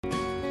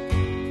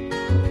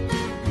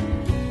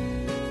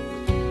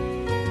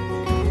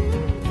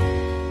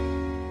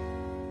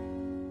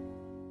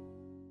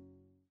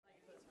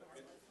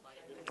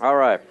All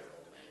right.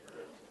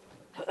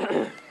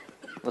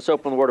 Let's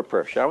open the word of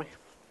prayer, shall we?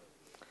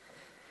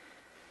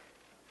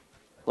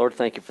 Lord,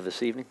 thank you for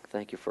this evening.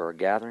 Thank you for our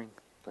gathering.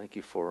 Thank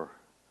you for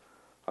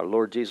our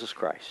Lord Jesus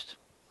Christ.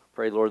 I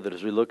pray, Lord, that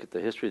as we look at the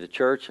history of the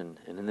church and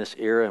in this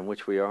era in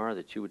which we are,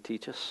 that you would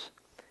teach us.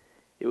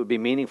 It would be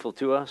meaningful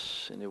to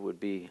us, and it would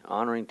be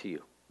honoring to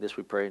you. This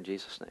we pray in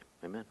Jesus' name.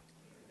 Amen.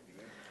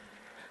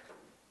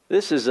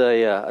 This is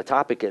a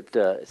topic that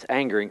it's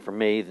angering for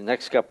me. The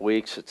next couple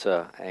weeks, it's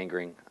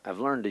angering. I've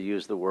learned to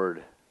use the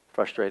word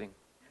frustrating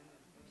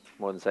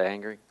more than say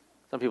angry.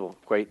 Some people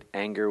equate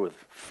anger with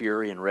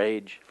fury and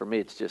rage. For me,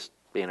 it's just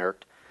being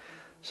irked.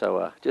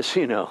 So just so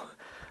you know, I'm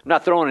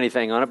not throwing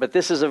anything on it, but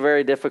this is a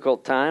very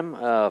difficult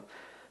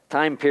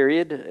time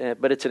period,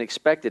 but it's an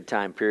expected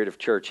time period of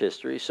church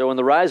history. So in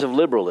the rise of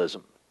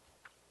liberalism,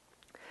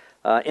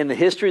 in the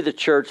history of the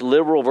church,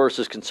 liberal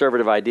versus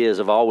conservative ideas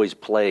have always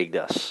plagued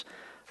us.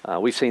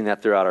 We've seen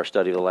that throughout our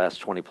study of the last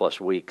 20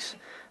 plus weeks.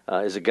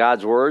 Is it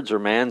God's words or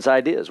man's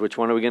ideas? Which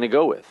one are we going to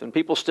go with? And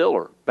people still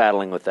are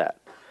battling with that.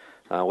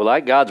 We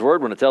like God's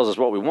word when it tells us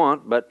what we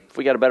want, but if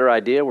we got a better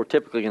idea, we're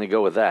typically going to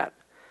go with that.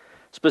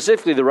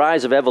 Specifically, the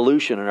rise of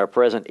evolution in our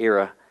present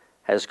era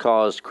has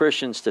caused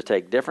Christians to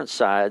take different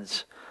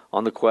sides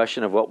on the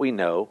question of what we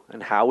know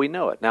and how we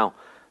know it. Now,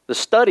 the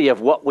study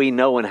of what we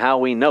know and how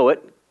we know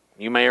it,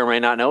 you may or may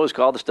not know, is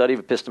called the study of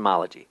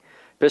epistemology.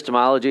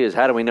 Epistemology is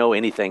how do we know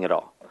anything at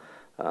all?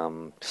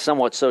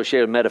 Somewhat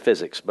associated with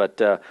metaphysics, but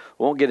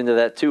we won't get into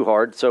that too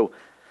hard. So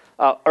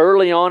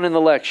early on in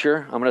the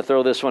lecture, I'm going to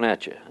throw this one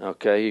at you.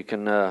 Okay, you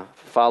can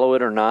follow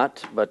it or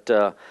not, but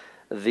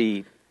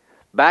the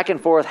back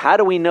and forth, how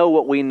do we know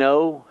what we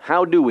know?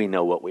 How do we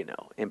know what we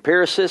know?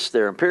 Empiricists,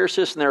 they're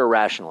empiricists and they're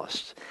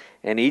rationalists.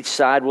 And each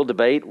side will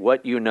debate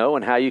what you know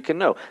and how you can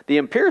know. The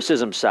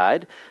empiricism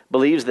side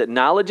believes that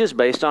knowledge is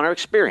based on our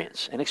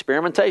experience and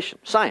experimentation.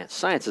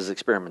 Science is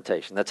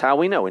experimentation. That's how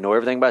we know. We know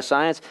everything by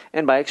science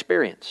and by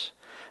experience.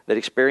 That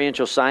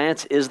experiential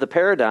science is the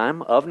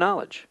paradigm of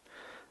knowledge.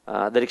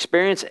 That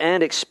experience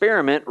and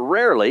experiment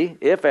rarely,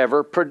 if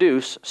ever,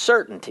 produce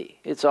certainty.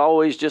 It's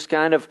always just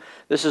kind of,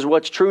 this is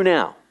what's true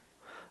now.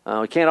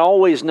 We can't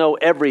always know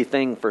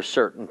everything for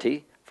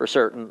certainty, for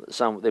certain,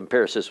 some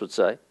empiricists would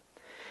say.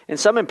 And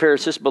some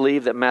empiricists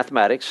believe that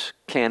mathematics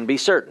can be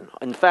certain.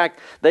 In fact,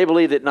 they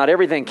believe that not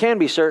everything can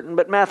be certain,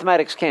 but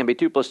mathematics can be.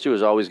 2 plus 2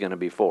 is always going to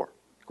be 4.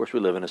 Of course,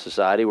 we live in a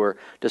society where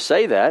to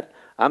say that,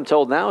 I'm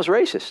told now, is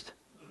racist.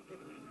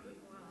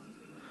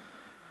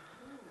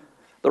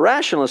 The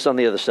rationalists on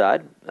the other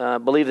side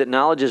believe that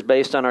knowledge is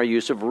based on our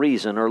use of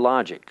reason or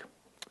logic.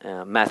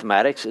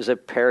 Mathematics is a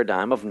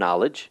paradigm of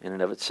knowledge in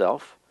and of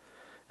itself,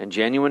 and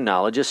genuine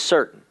knowledge is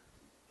certain.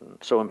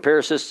 So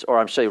empiricists, or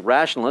I'm saying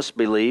rationalists,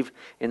 believe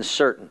in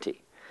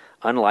certainty,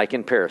 unlike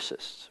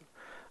empiricists.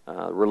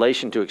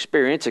 Relation to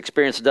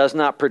experience does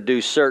not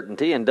produce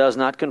certainty and does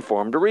not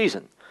conform to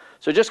reason.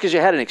 So just because you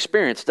had an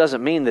experience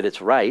doesn't mean that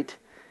it's right.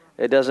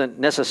 It doesn't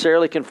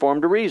necessarily conform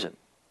to reason.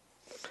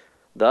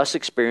 Thus,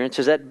 experience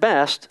is at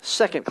best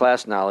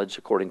second-class knowledge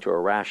according to a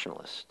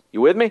rationalist. You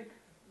with me?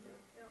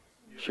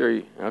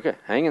 Sure. Okay,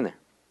 hang in there.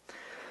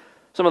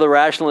 Some of the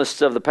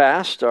rationalists of the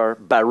past are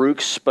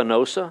Baruch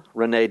Spinoza,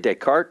 René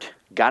Descartes,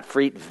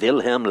 Gottfried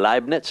Wilhelm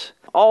Leibniz.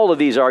 All of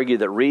these argue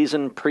that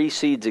reason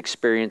precedes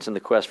experience in the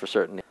quest for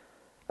certainty.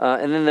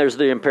 And then there's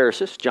the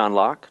empiricists, John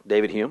Locke,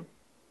 David Hume,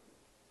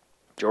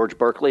 George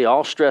Berkeley,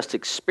 all stressed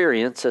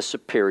experience as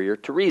superior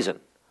to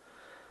reason.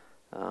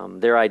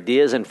 Their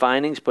ideas and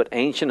findings put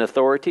ancient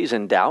authorities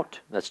in doubt.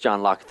 That's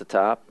John Locke at the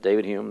top,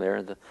 David Hume there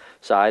at the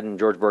side, and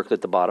George Berkeley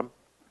at the bottom.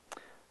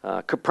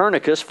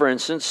 Copernicus, for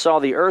instance, saw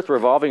the earth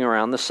revolving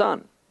around the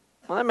sun.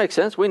 Well, that makes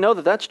sense. We know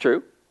that that's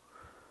true.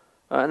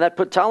 And that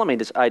put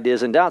Ptolemy's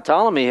ideas in doubt.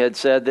 Ptolemy had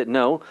said that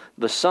no,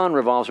 the sun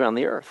revolves around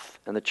the earth.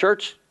 And the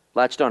church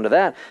latched onto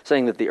that,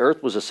 saying that the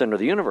earth was the center of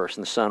the universe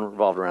and the sun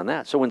revolved around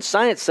that. So when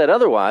science said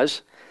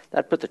otherwise,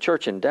 that put the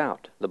church in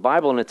doubt. The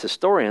Bible and its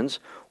historians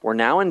were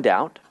now in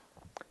doubt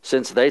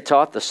since they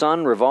taught the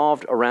sun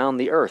revolved around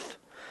the earth.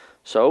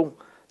 So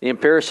the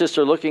empiricists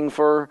are looking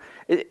for...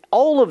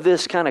 all of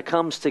this kind of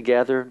comes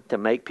together to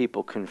make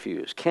people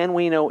confused. Can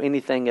we know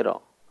anything at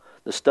all?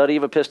 The study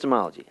of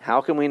epistemology.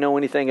 How can we know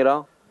anything at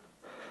all?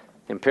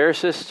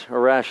 Empiricist or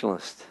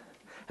rationalist?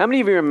 How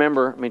many of you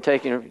remember,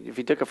 if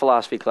you took a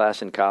philosophy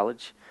class in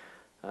college,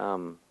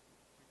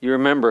 you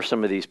remember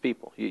some of these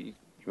people. You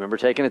remember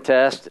taking a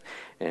test,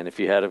 and if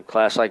you had a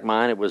class like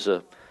mine, it was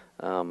you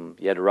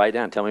had to write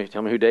down, tell me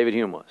who David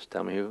Hume was,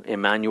 tell me who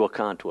Immanuel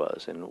Kant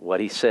was, and what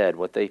he said,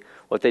 what they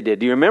did.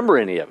 Do you remember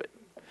any of it?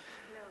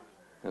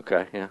 No.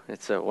 Okay, yeah,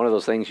 it's one of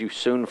those things you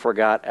soon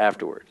forgot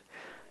afterward.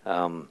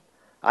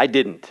 I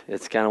didn't.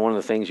 It's kind of one of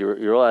the things you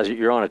realize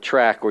you're on a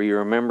track where you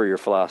remember your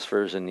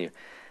philosophers, and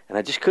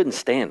I just couldn't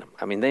stand them.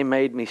 I mean, they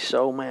made me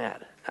so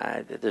mad.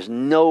 There's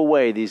no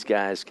way these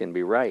guys can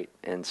be right,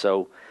 and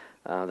so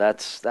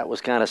that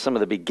was kind of some of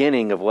the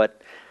beginning of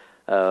what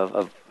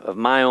of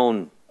my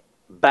own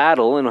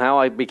battle and how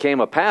I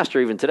became a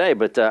pastor even today.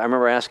 But I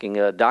remember asking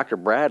Dr.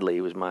 Bradley,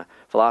 who was my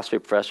philosophy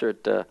professor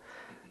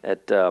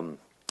at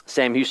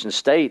Sam Houston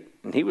State,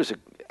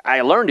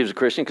 I learned he was a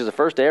Christian because the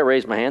first day I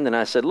raised my hand and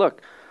I said,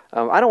 look,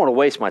 I don't want to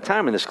waste my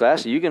time in this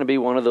class. Are you going to be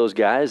one of those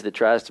guys that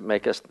tries to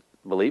make us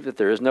believe that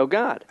there is no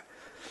God?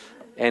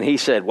 And he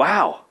said,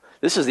 wow,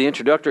 this is the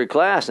introductory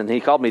class. And he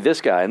called me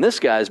this guy. And this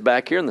guy's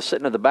back here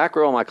sitting in the back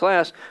row of my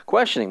class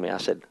questioning me. I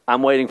said,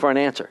 I'm waiting for an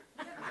answer.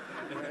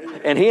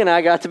 And he and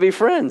I got to be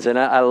friends. And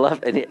I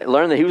loved, and he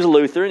learned that he was a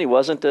Lutheran. He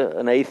wasn't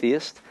an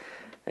atheist.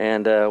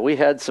 And we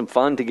had some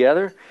fun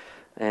together.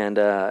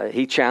 And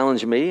he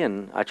challenged me,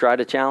 and I tried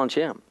to challenge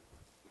him.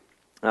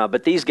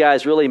 But these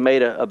guys really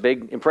made a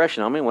big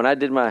impression on me. When I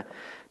did my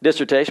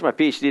dissertation, my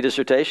PhD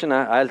dissertation,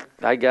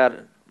 I got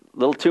a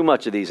little too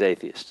much of these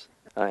atheists.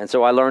 And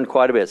so I learned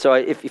quite a bit. So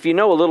if you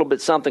know a little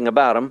bit something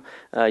about them,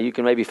 you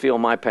can maybe feel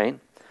my pain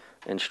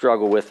and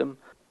struggle with them.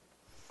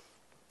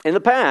 In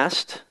the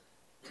past,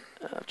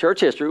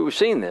 church history, we've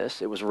seen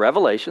this. It was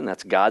revelation,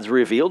 that's God's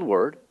revealed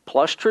word,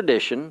 plus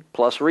tradition,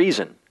 plus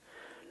reason.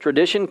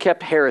 Tradition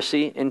kept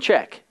heresy in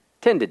check,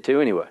 tended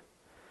to anyway.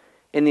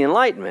 In the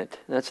Enlightenment,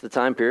 that's the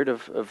time period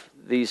of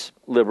these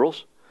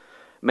liberals,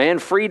 man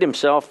freed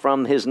himself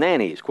from his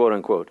nannies, quote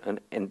unquote,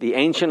 and the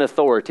ancient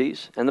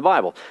authorities and the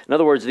Bible. In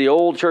other words, the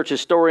old church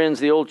historians,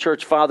 the old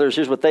church fathers,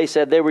 here's what they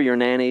said, they were your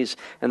nannies,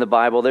 and the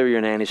Bible, they were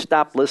your nannies.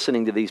 Stop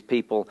listening to these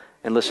people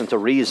and listen to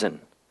reason.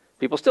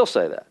 People still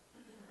say that.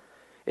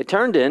 It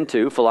turned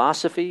into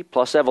philosophy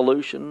plus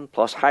evolution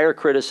plus higher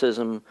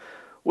criticism,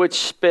 which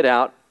spit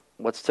out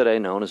what's today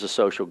known as a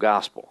social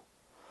gospel.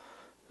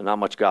 Not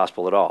much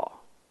gospel at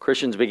all.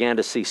 Christians began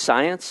to see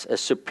science as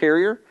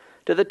superior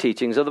to the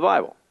teachings of the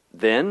Bible,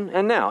 then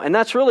and now. And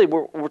that's really,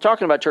 we're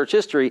talking about church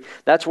history,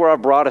 that's where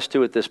I've brought us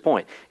to at this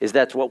point, is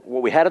that's what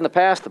we had in the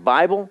past, the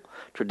Bible,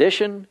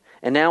 tradition,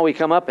 and now we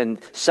come up and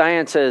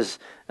science has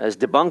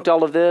debunked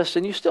all of this,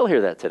 and you still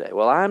hear that today.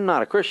 Well, I'm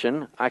not a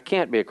Christian, I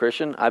can't be a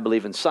Christian, I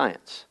believe in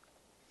science.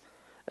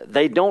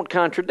 They don't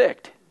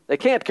contradict. They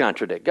can't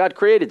contradict. God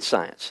created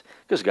science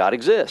because God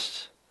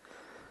exists.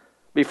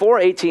 Before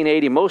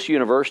 1880, most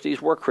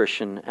universities were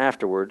Christian.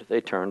 Afterward, they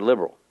turned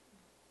liberal.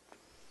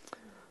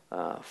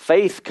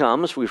 Faith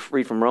comes, we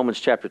read from Romans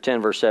chapter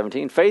 10, verse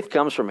 17, faith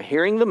comes from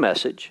hearing the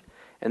message,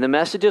 and the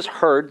message is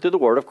heard through the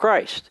word of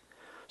Christ.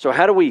 So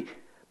how do we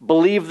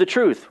believe the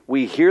truth?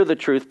 We hear the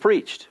truth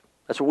preached.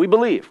 That's what we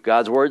believe.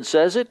 God's word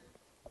says it.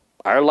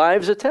 Our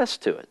lives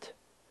attest to it.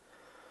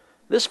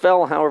 This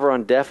fell, however,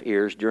 on deaf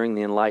ears during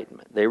the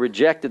Enlightenment. They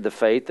rejected the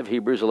faith of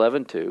Hebrews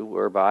 11:2,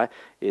 whereby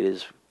it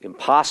is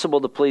impossible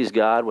to please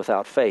God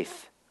without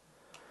faith.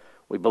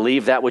 We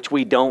believe that which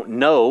we don't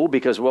know,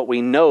 because what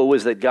we know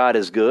is that God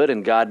is good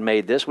and God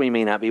made this. We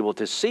may not be able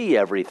to see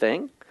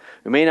everything.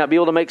 We may not be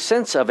able to make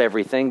sense of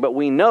everything, but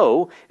we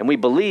know and we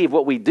believe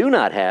what we do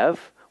not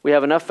have. We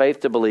have enough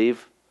faith to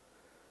believe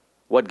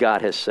what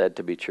God has said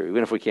to be true,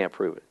 even if we can't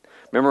prove it.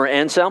 Remember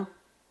Anselm,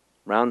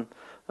 around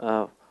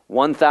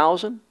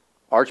 1000?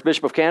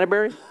 Archbishop of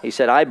Canterbury, he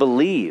said, I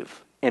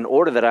believe in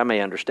order that I may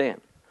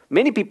understand.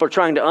 Many people are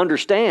trying to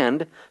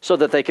understand so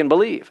that they can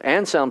believe.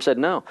 Anselm said,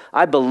 no,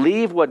 I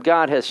believe what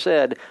God has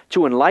said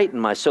to enlighten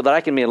myself so that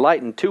I can be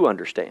enlightened to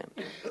understand.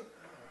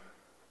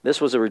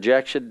 This was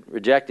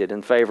rejected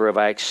in favor of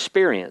I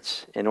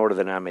experience in order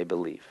that I may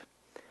believe.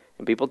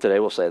 And people today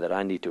will say that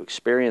I need to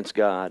experience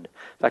God.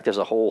 In fact, there's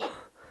a whole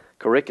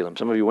curriculum.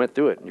 Some of you went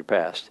through it in your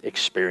past.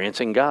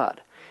 Experiencing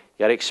God.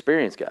 You got to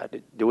experience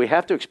God. Do we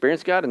have to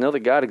experience God to know that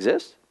God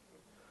exists?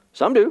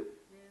 Some do.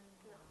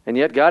 And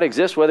yet God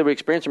exists whether we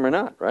experience Him or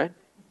not, right?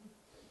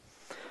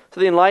 So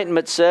the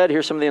Enlightenment said,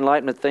 here's some of the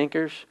Enlightenment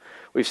thinkers.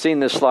 We've seen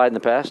this slide in the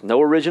past. No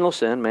original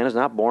sin. Man is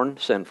not born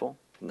sinful.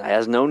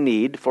 Has no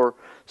need for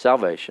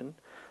salvation.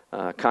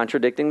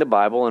 Contradicting the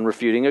Bible and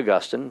refuting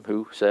Augustine,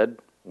 who said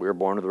we were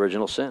born with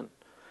original sin.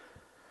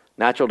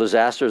 Natural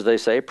disasters, they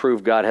say,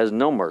 prove God has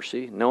no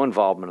mercy, no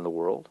involvement in the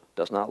world,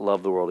 does not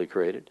love the world He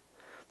created.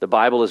 The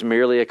Bible is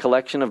merely a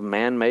collection of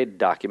man-made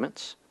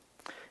documents.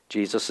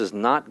 Jesus is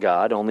not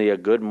God, only a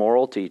good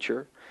moral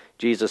teacher.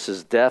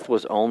 Jesus' death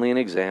was only an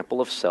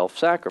example of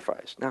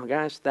self-sacrifice. Now,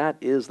 guys, that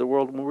is the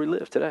world where we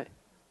live today.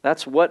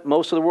 That's what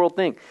most of the world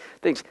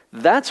thinks.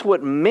 That's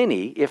what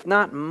many, if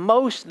not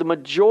most, the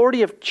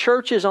majority of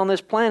churches on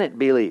this planet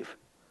believe.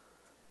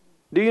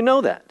 Do you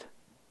know that?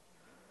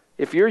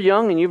 If you're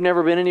young and you've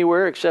never been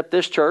anywhere except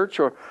this church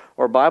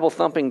or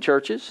Bible-thumping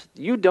churches,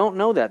 you don't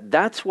know that.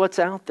 That's what's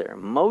out there.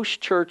 Most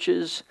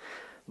churches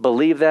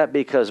believe that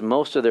because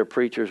most of their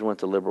preachers went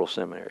to liberal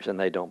seminaries and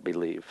they don't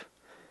believe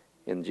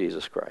in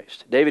Jesus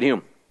Christ. David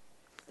Hume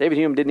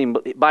didn't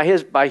even,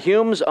 by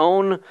Hume's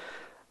own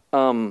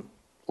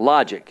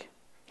logic,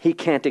 he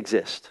can't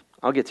exist.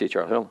 I'll get to you,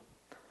 Charlie. Hold on.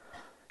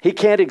 He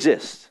can't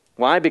exist.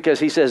 Why? Because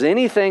he says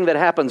anything that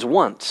happens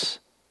once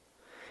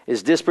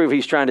is disproved.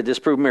 He's trying to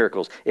disprove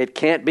miracles. It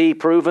can't be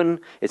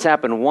proven. It's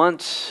happened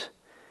once.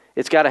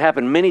 It's got to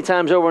happen many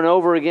times over and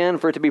over again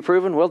for it to be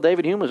proven. Well,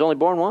 David Hume was only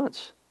born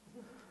once.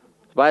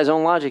 By his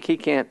own logic, he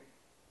can't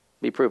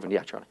be proven.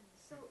 Yeah, Charlie.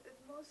 So if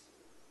most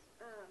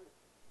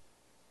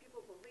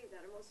people believe that,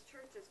 or most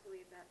churches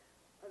believe that,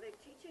 are they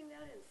teaching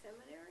that in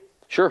seminaries?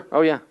 Sure.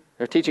 Oh, yeah.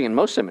 They're teaching in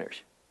most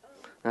seminaries.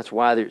 That's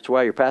why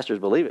your pastors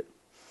believe it.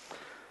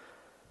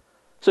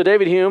 So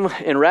David Hume,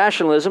 in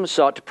rationalism,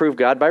 sought to prove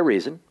God by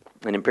reason.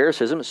 In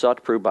empiricism, sought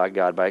to prove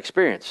God by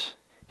experience.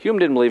 Hume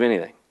didn't believe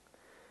anything.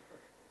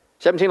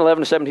 1711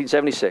 to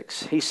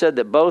 1776, he said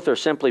that both are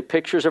simply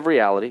pictures of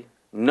reality.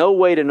 No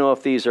way to know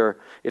if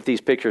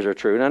these pictures are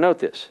true. Now note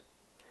this.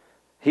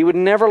 He would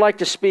never like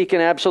to speak in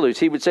absolutes.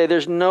 He would say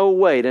there's no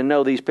way to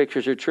know these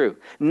pictures are true.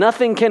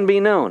 Nothing can be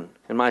known.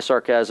 And my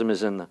sarcasm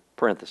is in the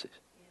parentheses.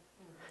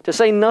 To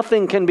say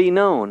nothing can be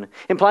known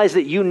implies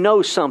that you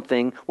know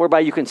something whereby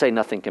you can say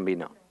nothing can be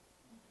known.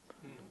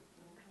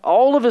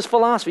 All of his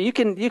philosophy, you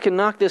can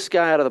knock this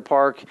guy out of the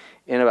park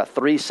in about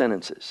 3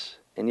 sentences.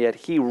 And yet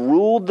he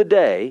ruled the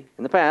day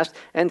in the past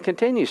and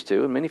continues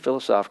to in many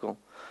philosophical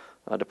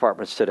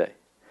departments today.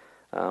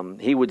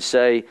 He would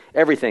say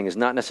everything is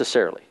not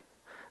necessarily.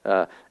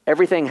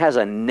 Everything has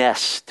a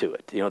ness to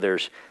it. You know,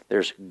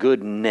 there's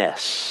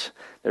goodness,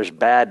 there's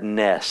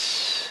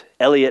badness,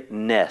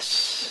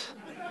 Eliot-ness.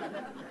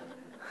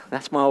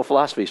 That's my old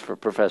philosophy for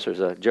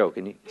professor's joke,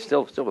 and you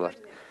still with us.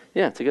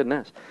 Yeah, it's a good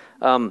ness.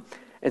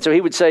 And so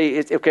he would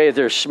say, okay, if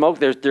there's smoke,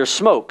 there's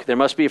smoke. There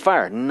must be a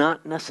fire.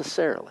 Not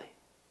necessarily.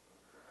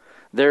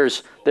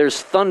 There's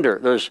thunder.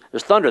 There's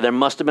thunder. There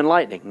must have been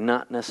lightning.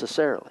 Not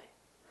necessarily.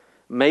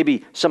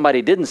 Maybe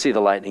somebody didn't see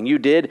the lightning. You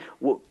did.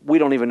 We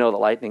don't even know the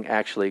lightning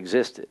actually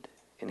existed.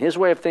 In his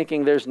way of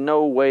thinking, there's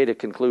no way to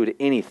conclude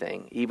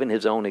anything, even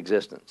his own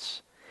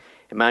existence.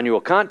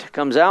 Immanuel Kant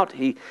comes out.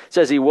 He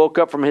says he woke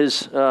up from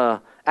his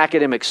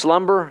academic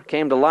slumber,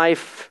 came to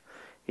life.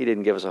 He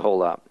didn't give us a whole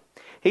lot.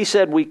 He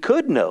said we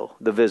could know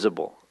the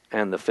visible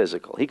and the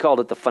physical. He called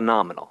it the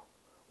phenomenal.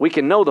 We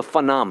can know the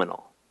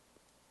phenomenal.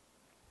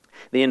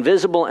 The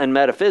invisible and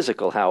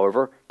metaphysical,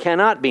 however,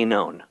 cannot be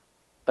known.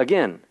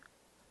 Again,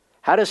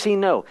 how does he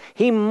know?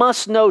 He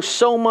must know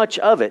so much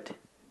of it.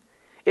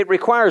 It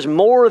requires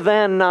more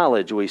than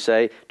knowledge, we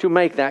say, to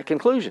make that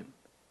conclusion.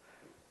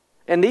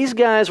 And these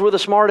guys were the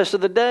smartest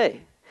of the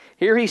day.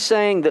 Here he's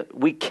saying that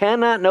we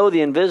cannot know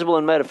the invisible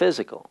and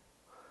metaphysical.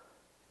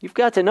 You've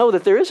got to know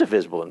that there is a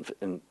visible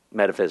and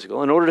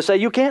metaphysical in order to say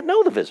you can't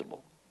know the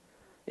visible,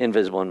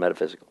 invisible, and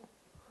metaphysical.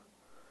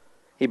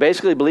 He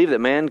basically believed that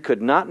man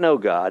could not know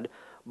God,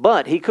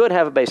 but he could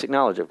have a basic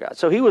knowledge of God.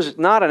 So he was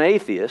not an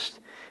atheist.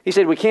 He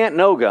said we can't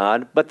know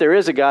God, but there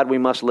is a God. We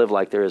must live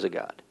like there is a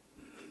God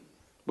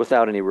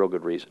without any real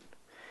good reason.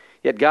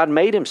 Yet God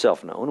made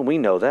himself known, and we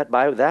know that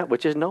by that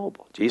which is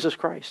knowable, Jesus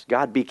Christ.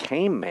 God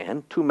became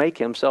man to make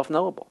himself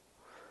knowable.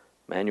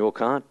 Immanuel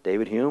Kant,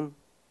 David Hume,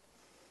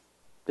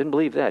 didn't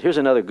believe that. Here's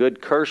another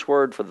good curse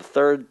word for the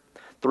third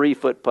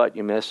 3-foot putt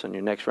you miss on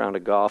your next round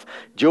of golf.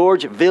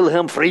 George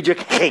Wilhelm Friedrich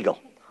Hegel.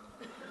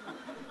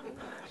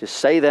 Just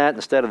say that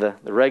instead of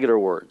the regular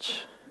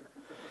words.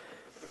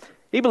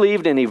 He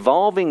believed in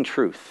evolving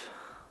truth.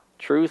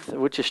 Truth,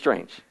 which is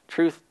strange.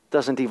 Truth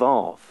doesn't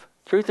evolve.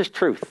 Truth is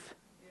truth.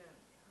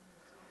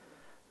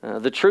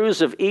 The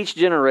truths of each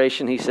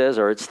generation, he says,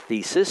 are its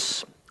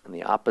thesis, and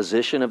the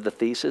opposition of the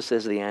thesis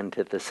is the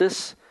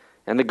antithesis,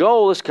 and the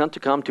goal is to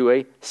come to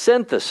a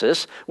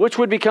synthesis, which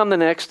would become the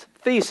next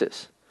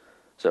thesis.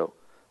 So,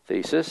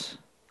 thesis,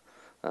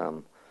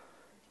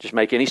 just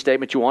make any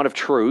statement you want of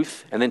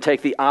truth, and then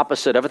take the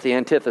opposite of it, the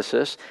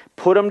antithesis,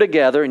 put them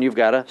together, and you've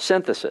got a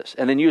synthesis.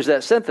 And then use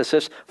that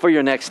synthesis for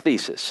your next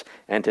thesis.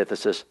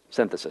 Antithesis,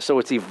 synthesis. So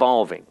it's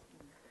evolving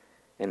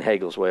in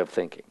Hegel's way of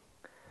thinking.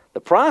 The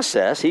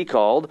process, he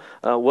called,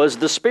 was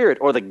the spirit,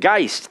 or the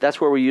Geist.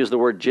 That's where we use the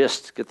word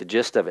gist, get the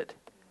gist of it.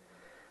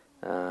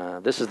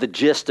 This is the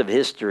gist of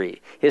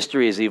history.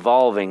 History is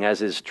evolving,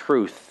 as is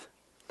truth,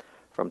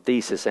 from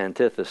thesis,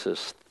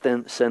 antithesis,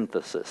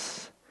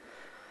 synthesis.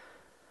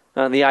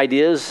 The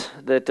ideas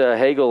that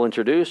Hegel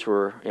introduced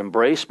were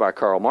embraced by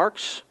Karl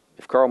Marx.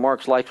 If Karl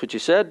Marx likes what you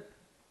said,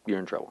 you're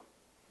in trouble.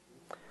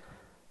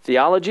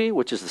 Theology,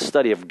 which is the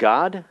study of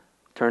God,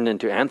 turned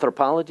into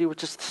anthropology,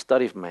 which is the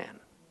study of man.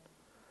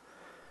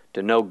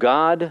 To know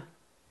God,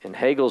 in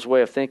Hegel's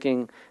way of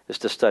thinking, is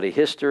to study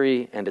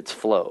history and its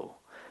flow.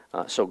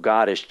 So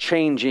God is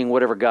changing.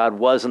 Whatever God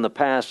was in the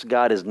past,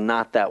 God is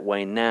not that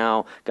way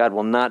now. God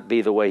will not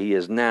be the way he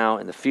is now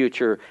in the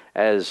future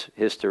as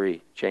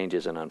history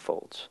changes and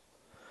unfolds.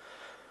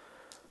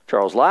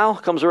 Charles Lyell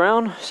comes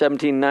around,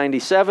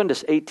 1797 to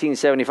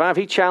 1875.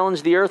 He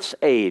challenged the Earth's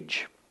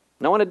age.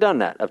 No one had done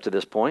that up to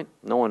this point.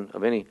 No one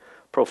of any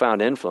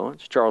profound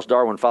influence. Charles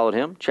Darwin followed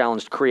him,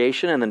 challenged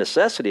creation and the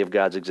necessity of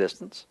God's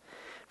existence.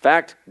 In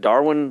fact,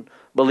 Darwin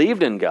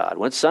believed in God,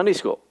 went to Sunday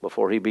school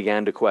before he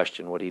began to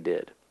question what he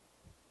did.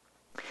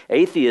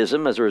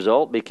 Atheism, as a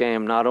result,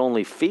 became not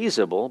only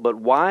feasible, but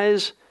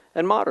wise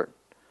and modern.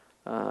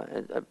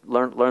 I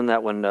learned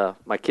that when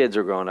my kids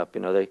were growing up.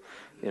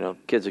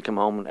 Kids would come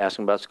home and ask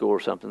them about school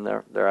or something.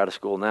 They're out of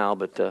school now,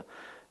 but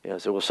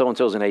say, well,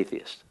 so-and-so's an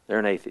atheist. They're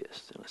an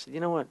atheist. And I said, you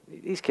know what?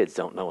 These kids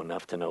don't know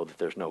enough to know that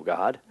there's no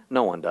God.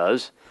 No one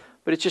does.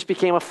 But it just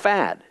became a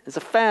fad. It's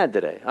a fad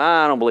today.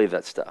 I don't believe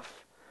that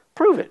stuff.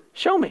 Prove it.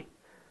 Show me.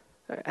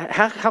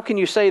 How can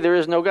you say there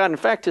is no God? In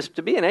fact,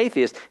 to be an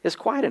atheist is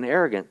quite an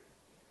arrogant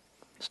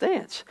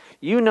stance.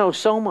 You know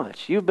so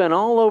much. You've been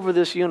all over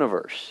this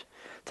universe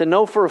to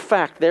know for a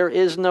fact there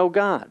is no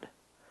God.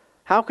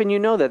 How can you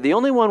know that? The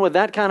only one with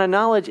that kind of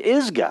knowledge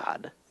is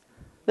God.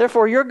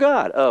 Therefore, you're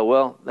God. Oh,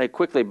 well, they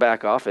quickly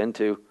back off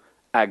into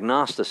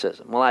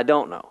agnosticism. Well, I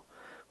don't know.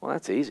 Well,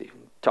 that's easy.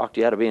 Talked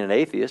you out of being an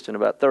atheist in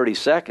about 30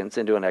 seconds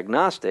into an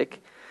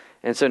agnostic,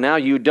 and so now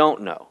you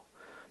don't know.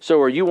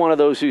 So are you one of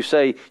those who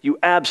say you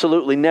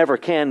absolutely never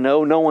can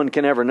know, no one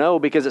can ever know,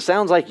 because it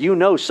sounds like you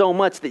know so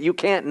much that you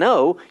can't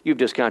know, you've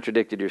just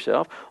contradicted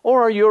yourself?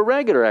 Or are you a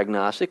regular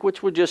agnostic,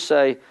 which would just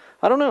say,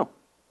 I don't know,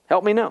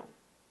 help me know.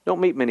 Don't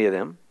meet many of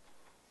them.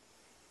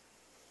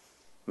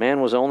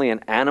 Man was only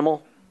an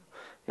animal,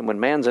 and when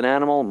man's an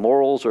animal,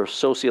 morals are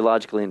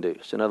sociologically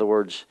induced. In other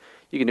words,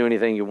 you can do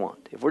anything you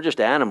want. If we're just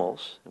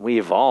animals, and we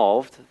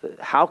evolved,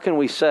 how can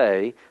we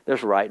say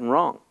there's right and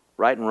wrong?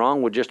 Right and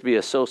wrong would just be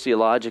a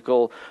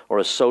sociological or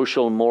a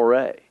social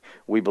mores.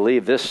 We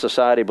believe, this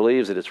society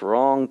believes that it's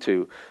wrong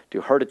to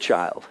hurt a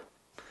child.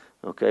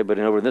 Okay, but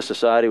over in this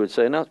society would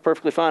say, no, it's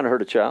perfectly fine to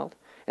hurt a child.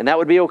 And that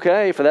would be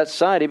okay for that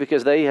society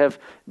because they have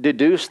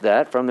deduced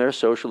that from their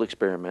social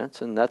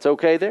experiments, and that's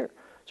okay there.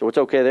 So what's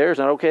okay there is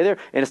not okay there.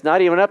 And it's not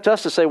even up to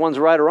us to say one's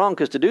right or wrong,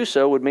 because to do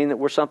so would mean that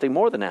we're something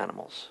more than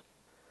animals.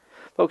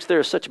 Folks, there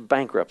is such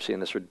bankruptcy in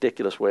this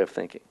ridiculous way of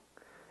thinking.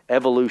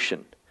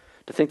 Evolution.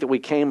 To think that we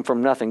came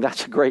from nothing,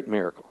 that's a great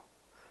miracle.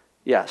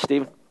 Yeah,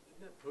 Stephen?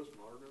 Isn't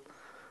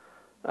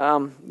that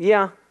postmodernism?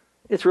 Yeah,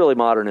 it's really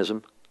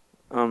modernism.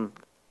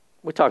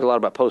 We talk a lot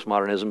about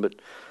postmodernism,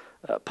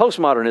 but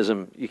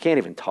postmodernism, you can't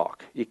even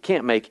talk. You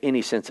can't make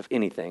any sense of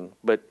anything,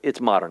 but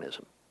it's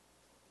modernism.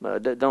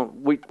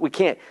 We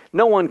can't,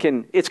 no one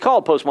can, it's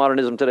called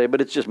postmodernism today, but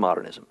it's just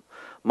modernism.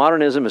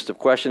 Modernism is to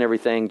question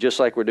everything,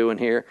 just like we're doing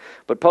here,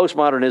 but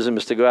postmodernism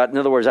is to go out. In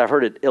other words, I've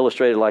heard it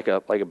illustrated like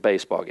a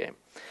baseball game.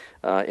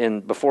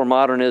 Before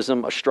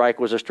modernism, a strike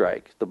was a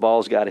strike. The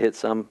ball's got to hit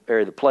some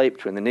area of the plate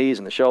between the knees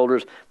and the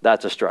shoulders.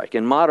 That's a strike.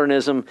 In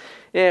modernism,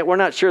 we're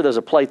not sure there's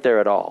a plate there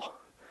at all.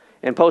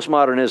 In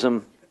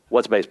postmodernism,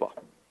 what's baseball?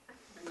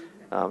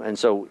 And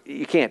so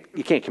you can't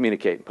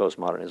communicate in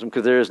postmodernism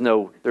because there is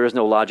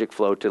no logic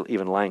flow to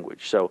even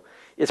language. So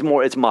it's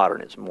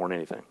modernism more than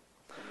anything.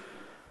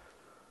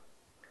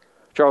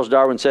 Charles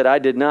Darwin said, I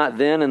did not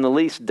then in the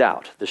least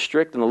doubt the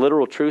strict and the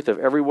literal truth of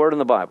every word in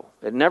the Bible.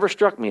 It never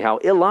struck me how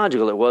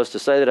illogical it was to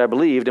say that I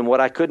believed in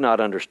what I could not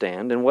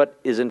understand and what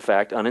is in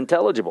fact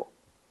unintelligible.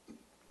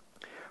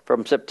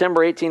 From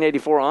September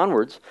 1884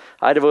 onwards,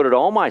 I devoted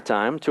all my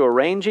time to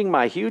arranging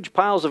my huge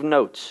piles of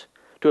notes,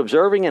 to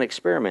observing and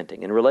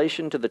experimenting in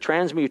relation to the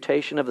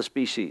transmutation of the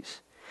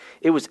species.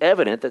 It was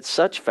evident that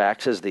such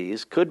facts as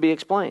these could be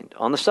explained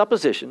on the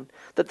supposition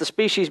that the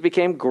species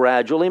became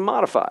gradually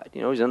modified.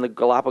 You know, he's in the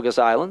Galapagos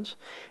Islands,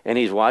 and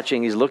he's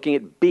looking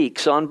at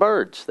beaks on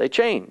birds. They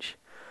change,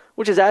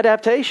 which is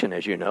adaptation,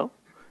 as you know,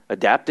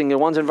 adapting to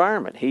one's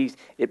environment.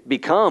 It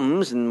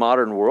becomes, in the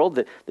modern world,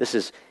 that this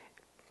is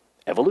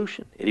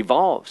evolution. It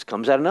evolves,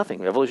 comes out of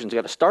nothing. Evolution's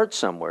got to start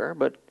somewhere,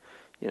 but,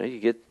 you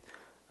get,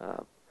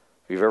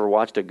 if you've ever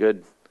watched a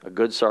good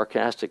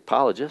sarcastic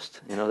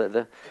apologist,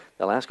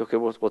 they'll ask, okay,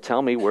 well,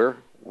 tell me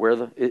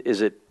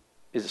is it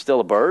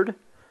still a bird?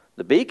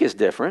 The beak is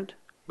different,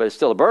 but it's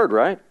still a bird,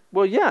 right?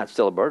 Well, yeah, it's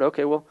still a bird.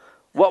 Okay, well,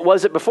 what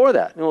was it before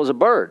that? It was a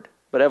bird,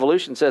 but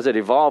evolution says it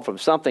evolved from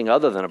something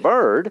other than a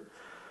bird.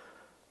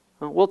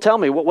 Well, tell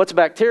me, what's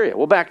bacteria?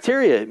 Well,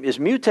 bacteria is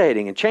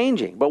mutating and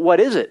changing, but what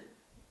is it?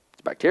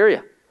 It's bacteria.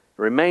 It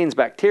remains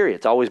bacteria.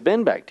 It's always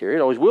been bacteria.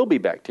 It always will be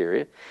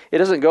bacteria. It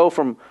doesn't go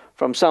from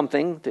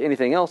something to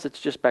anything else. It's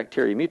just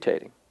bacteria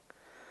mutating.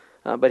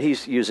 But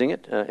he's using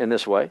it in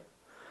this way.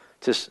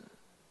 It's his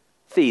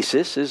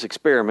thesis, his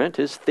experiment,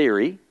 his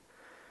theory.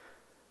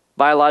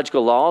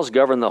 Biological laws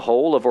govern the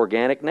whole of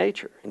organic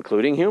nature,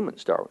 including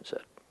humans, Darwin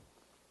said.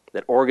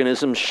 That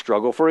organisms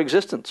struggle for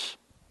existence.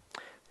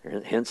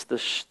 Hence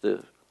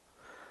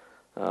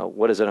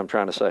what is it I'm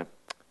trying to say?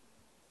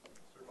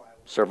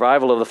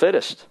 Survival of the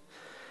fittest.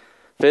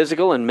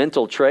 Physical and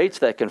mental traits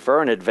that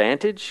confer an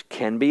advantage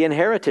can be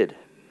inherited.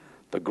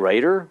 The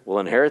greater will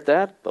inherit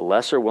that, the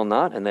lesser will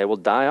not, and they will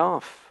die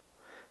off.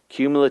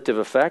 Cumulative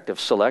effect of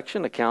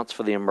selection accounts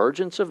for the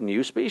emergence of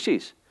new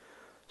species.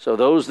 So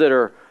those that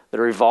are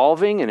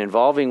evolving and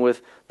involving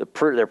with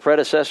their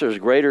predecessors'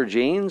 greater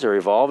genes are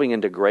evolving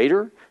into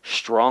greater,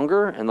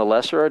 stronger, and the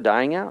lesser are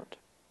dying out.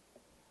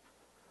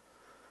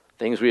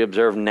 Things we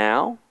observe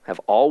now have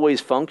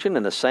always functioned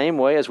in the same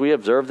way as we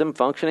observe them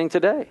functioning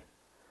today.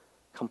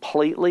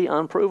 Completely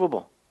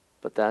unprovable,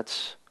 but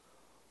that's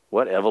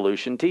what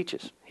evolution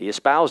teaches. He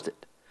espoused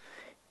it.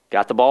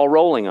 Got the ball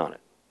rolling on it.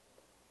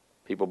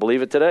 People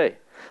believe it today.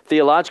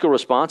 Theological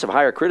response of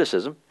higher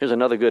criticism. Here's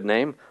another good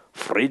name.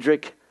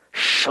 Friedrich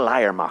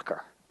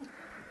Schleiermacher.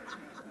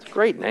 It's a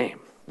great name.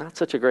 Not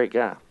such a great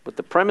guy. With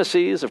the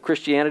premises of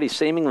Christianity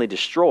seemingly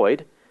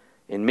destroyed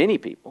in many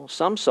people,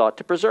 some sought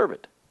to preserve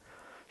it.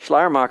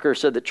 Schleiermacher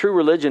said that true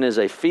religion is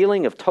a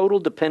feeling of total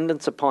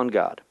dependence upon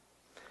God.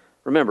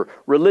 Remember,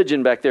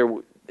 religion back there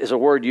is a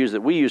word used that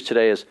we use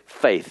today as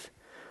faith.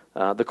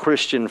 The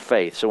Christian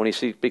faith. So when he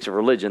speaks of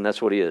religion, that's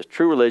what he is.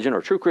 True religion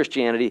or true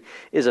Christianity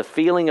is a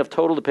feeling of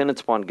total dependence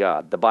upon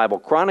God. The Bible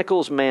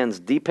chronicles man's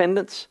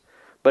dependence,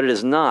 but it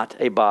is not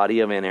a body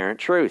of inerrant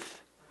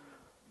truth.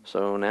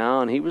 So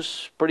now, and he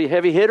was a pretty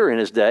heavy hitter in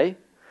his day,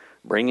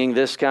 bringing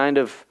these kind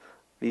of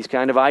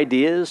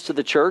ideas to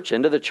the church,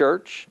 into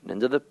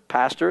the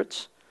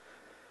pastorates.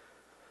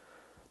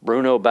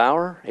 Bruno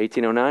Bauer,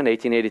 1809,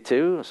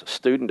 1882, was a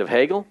student of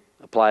Hegel,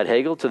 applied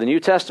Hegel to the New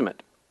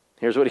Testament.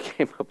 Here's what he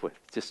came up with,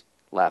 just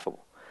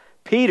laughable.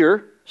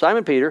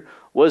 Simon Peter,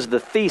 was the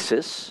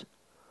thesis.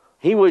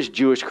 He was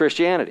Jewish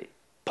Christianity.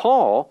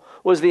 Paul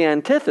was the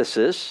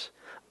antithesis,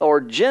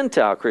 or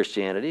Gentile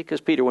Christianity,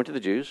 because Peter went to the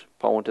Jews,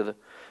 Paul went to the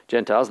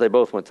Gentiles. They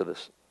both went to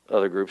this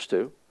other groups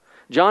too.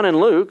 John and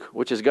Luke,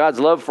 which is God's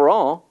love for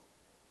all,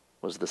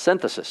 was the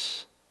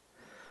synthesis.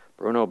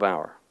 Bruno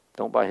Bauer,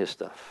 don't buy his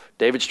stuff.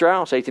 David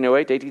Strauss,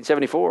 1808 to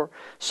 1874,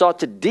 sought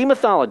to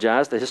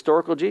demythologize the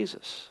historical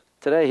Jesus.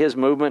 Today, his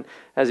movement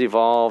has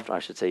devolved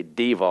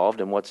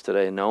in what's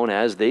today known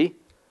as the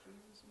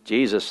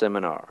Jesus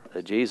Seminar.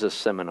 The Jesus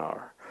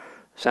Seminar.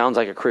 Sounds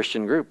like a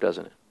Christian group,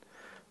 doesn't it?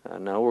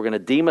 No, we're going to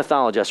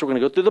demythologize. So we're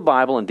going to go through the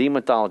Bible and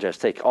demythologize.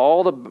 Take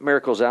all the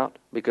miracles out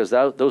because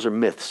those are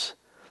myths.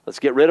 Let's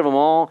get rid of them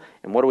all.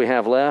 And what do we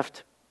have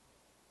left?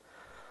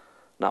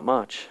 Not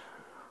much.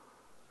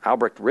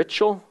 Albrecht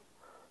Ritschl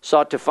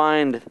sought to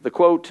find the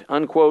quote,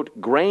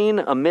 unquote, grain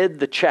amid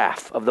the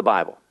chaff of the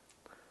Bible.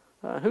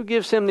 Who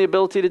gives him the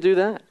ability to do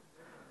that?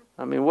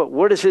 I mean,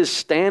 what is his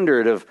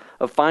standard of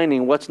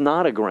finding what's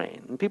not a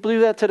grain? And people do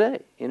that today.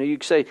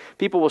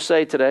 People will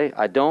say today,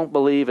 I don't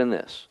believe in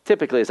this.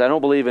 Typically, it's I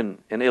don't believe in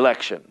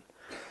election.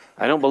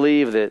 I don't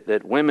believe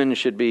that women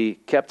should be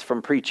kept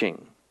from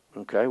preaching.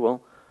 Okay,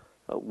 well,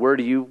 where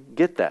do you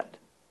get that?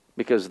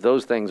 Because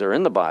those things are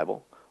in the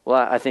Bible. Well,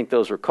 I think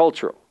those are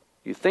cultural.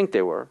 You think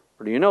they were,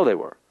 or do you know they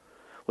were?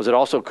 Was it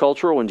also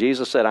cultural when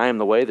Jesus said, I am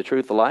the way, the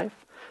truth, the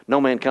life? No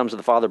man comes to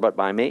the Father but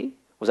by me.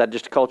 Was that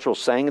just a cultural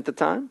saying at the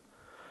time?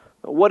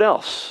 What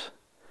else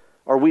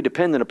are we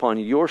dependent upon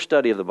your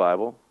study of the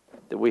Bible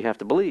that we have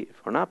to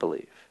believe or not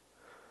believe?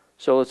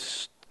 So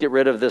let's get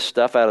rid of this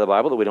stuff out of the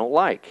Bible that we don't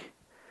like.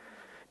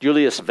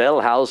 Julius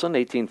Wellhausen,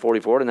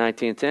 1844 to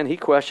 1910, he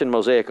questioned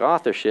Mosaic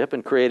authorship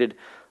and created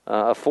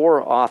a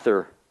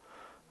four-author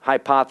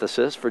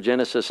hypothesis for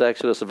Genesis,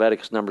 Exodus,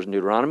 Leviticus, Numbers, and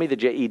Deuteronomy, the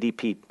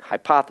JEDP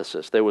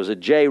hypothesis. There was a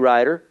J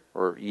writer,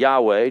 or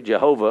Yahweh,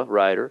 Jehovah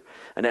writer,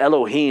 an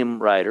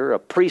Elohim writer, a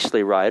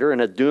priestly writer,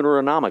 and a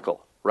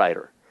Deuteronomical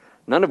writer,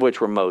 none of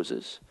which were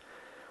Moses.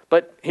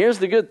 But here's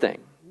the good thing.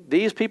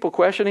 These people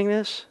questioning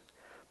this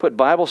put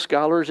Bible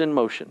scholars in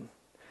motion,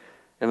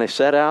 and they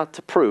set out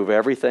to prove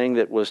everything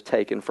that was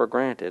taken for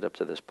granted up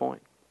to this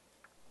point.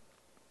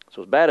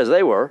 So as bad as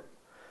they were,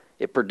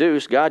 it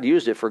produced, God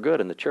used it for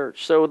good in the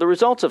church. So the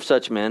results of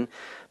such men,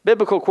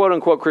 biblical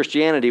quote-unquote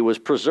Christianity was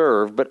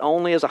preserved, but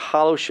only as a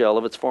hollow shell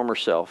of its former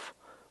self,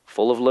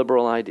 full of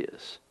liberal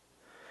ideas.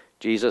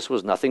 Jesus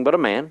was nothing but a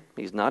man.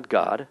 He's not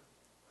God.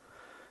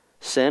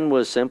 Sin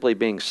was simply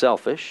being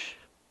selfish.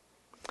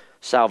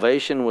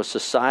 Salvation was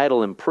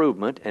societal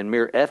improvement and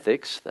mere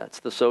ethics. That's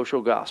the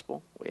social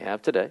gospel we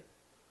have today.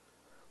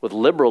 With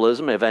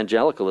liberalism,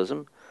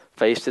 evangelicalism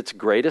faced its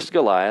greatest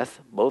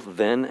Goliath, both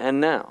then and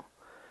now.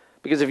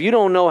 Because if you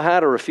don't know how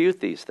to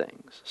refute these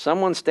things,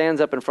 someone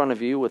stands up in front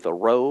of you with a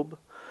robe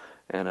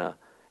and a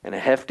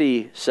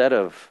hefty set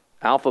of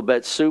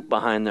alphabet soup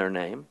behind their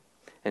name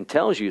and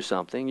tells you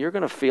something, you're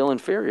going to feel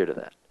inferior to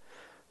that.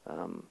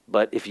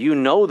 But if you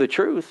know the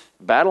truth,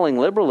 battling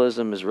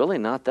liberalism is really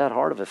not that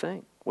hard of a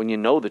thing. When you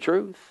know the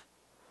truth,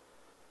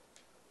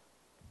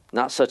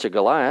 not such a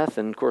Goliath.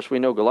 And of course we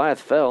know Goliath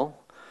fell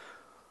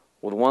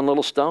with one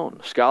little stone.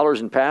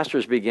 Scholars and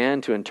pastors began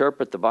to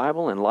interpret the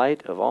Bible in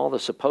light of all the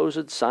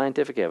supposed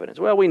scientific evidence.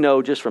 Well, we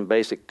know just from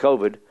basic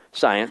COVID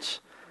science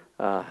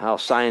how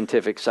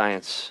scientific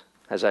science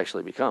has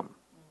actually become.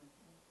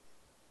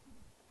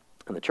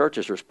 And the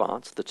church's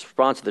response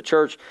of the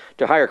church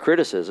to higher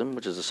criticism,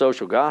 which is the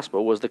social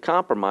gospel, was the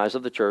compromise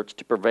of the church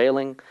to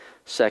prevailing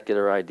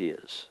secular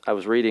ideas. I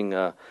was reading,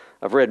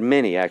 I've read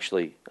many,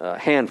 actually, a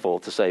handful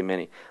to say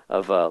many,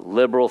 of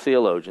liberal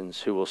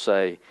theologians who will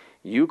say,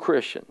 you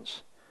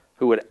Christians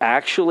who would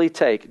actually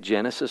take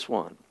Genesis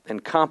 1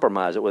 and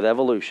compromise it with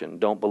evolution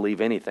don't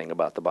believe anything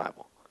about the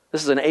Bible.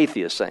 This is an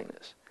atheist saying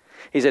this.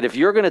 He said, if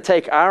you're going to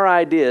take our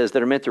ideas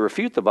that are meant to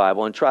refute the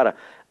Bible and try to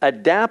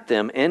adapt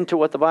them into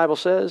what the Bible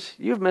says,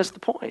 you've missed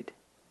the point.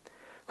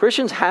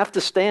 Christians have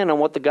to stand on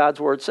what the God's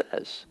Word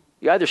says.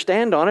 You either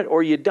stand on it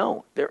or you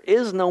don't. There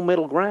is no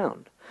middle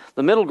ground.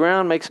 The middle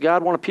ground makes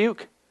God want to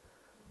puke.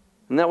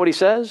 Isn't that what he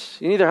says?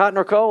 You're neither hot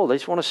nor cold. I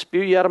just want to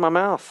spew you out of my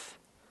mouth.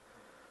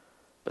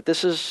 But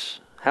this is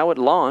how it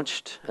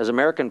launched as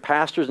American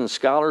pastors and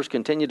scholars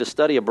continued to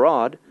study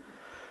abroad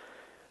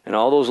in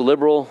all those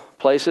liberal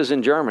places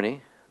in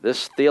Germany.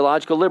 This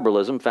theological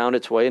liberalism found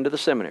its way into the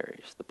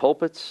seminaries, the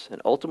pulpits,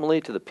 and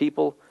ultimately to the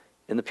people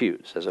in the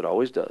pews, as it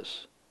always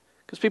does.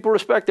 Because people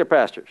respect their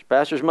pastors.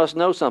 Pastors must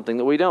know something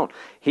that we don't.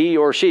 He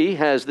or she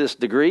has this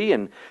degree,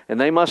 and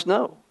they must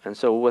know. And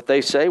so what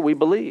they say, we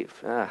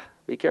believe.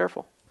 Be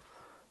careful.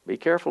 Be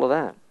careful of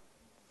that.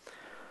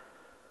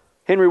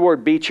 Henry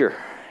Ward Beecher,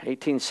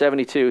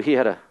 1872, he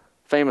had a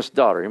famous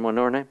daughter. You want to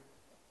know her name?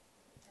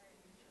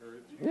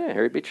 Yeah,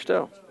 Harry Beecher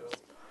Stowe.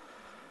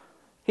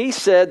 He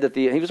said that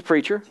he was a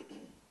preacher,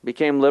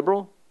 became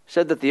liberal,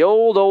 said that the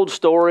old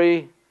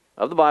story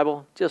of the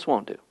Bible just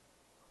won't do.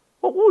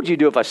 What would you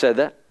do if I said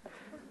that?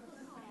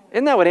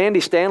 Isn't that what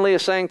Andy Stanley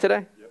is saying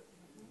today?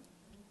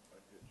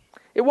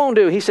 It won't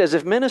do. He says,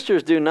 if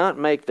ministers do not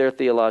make their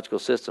theological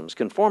systems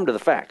conform to the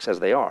facts as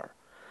they are,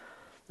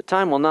 the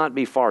time will not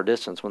be far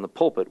distant when the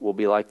pulpit will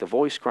be like the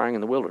voice crying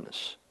in the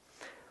wilderness.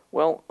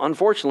 Well,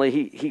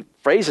 unfortunately, he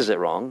phrases it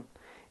wrong.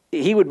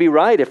 He would be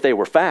right if they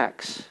were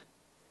facts.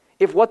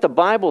 If what the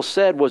Bible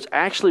said was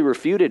actually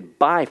refuted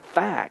by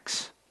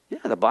facts, yeah,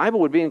 the Bible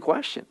would be in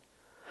question.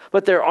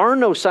 But there are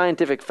no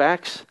scientific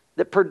facts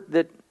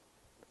that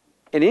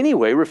in any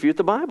way refute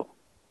the Bible.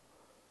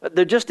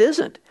 There just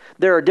isn't.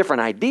 There are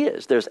different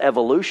ideas. There's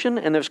evolution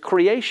and there's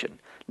creation.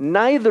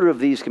 Neither of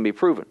these can be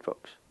proven,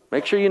 folks.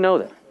 Make sure you know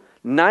that.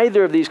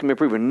 Neither of these can be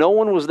proven. No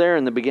one was there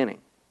in the beginning.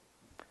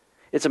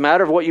 It's a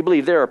matter of what you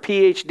believe. There are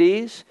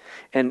PhDs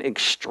and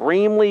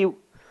extremely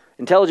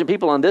intelligent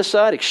people on this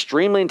side,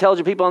 extremely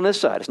intelligent people on this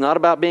side. It's not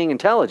about being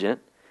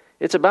intelligent.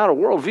 It's about a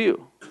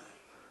worldview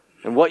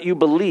and what you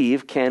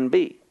believe can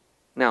be.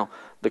 Now,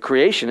 the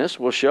creationists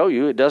will show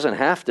you it doesn't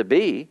have to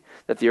be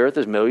that the earth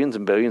is millions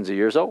and billions of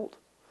years old.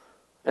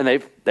 And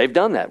they've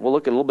done that. We'll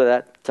look at a little bit of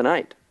that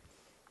tonight.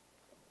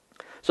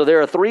 So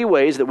there are three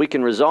ways that we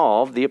can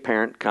resolve the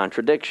apparent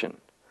contradiction.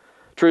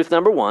 Truth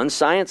number one,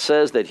 science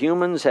says that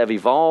humans have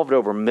evolved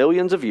over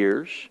millions of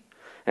years.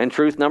 And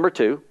truth number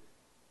two,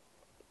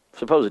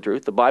 supposed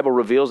truth, the Bible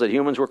reveals that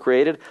humans were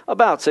created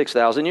about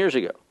 6,000 years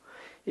ago.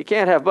 You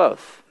can't have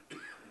both.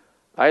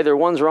 Either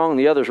one's wrong and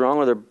the other's wrong,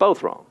 or they're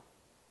both wrong.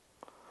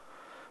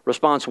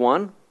 Response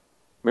one,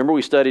 remember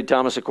we studied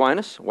Thomas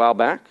Aquinas a while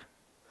back?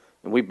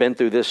 And we've been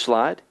through this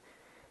slide.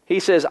 He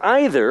says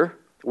either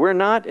we're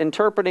not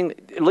interpreting,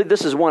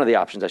 this is one of the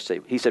options I say.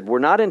 He said we're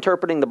not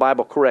interpreting the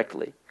Bible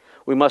correctly.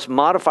 We must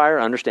modify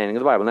our understanding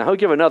of the Bible. Now he'll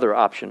give another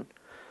option.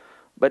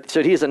 But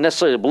so he doesn't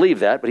necessarily believe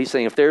that, but he's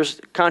saying if there's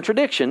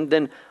contradiction,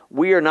 then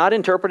we are not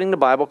interpreting the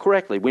Bible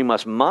correctly. We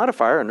must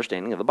modify our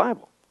understanding of the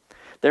Bible.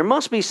 There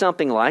must be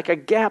something like a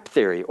gap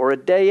theory or a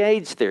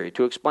day-age theory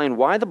to explain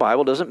why the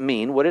Bible doesn't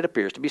mean what it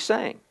appears to be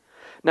saying.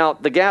 Now,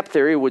 the gap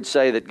theory would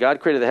say that God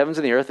created the heavens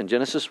and the earth in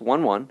Genesis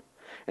 1:1,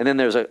 and then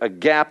there's a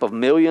gap of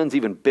millions,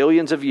 even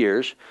billions of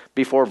years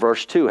before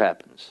verse 2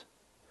 happens,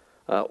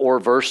 or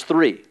verse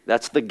 3.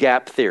 That's the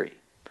gap theory.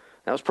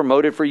 That was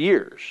promoted for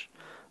years.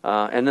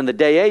 And then the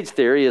day-age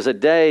theory is a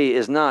day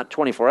is not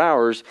 24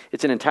 hours,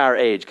 it's an entire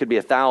age. It could be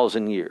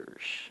 1,000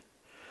 years.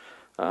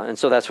 And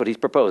so that's what he's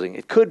proposing.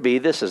 It could be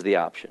this is the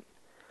option.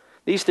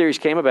 These theories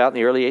came about in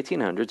the early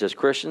 1800s as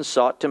Christians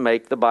sought to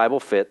make the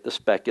Bible fit the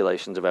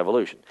speculations of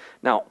evolution.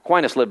 Now,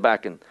 Aquinas lived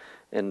back in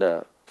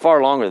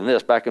far longer than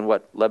this, back in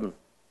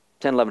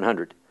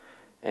 1100.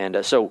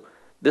 And so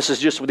this is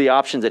just the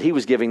options that he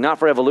was giving, not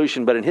for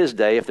evolution, but in his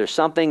day. If there's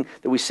something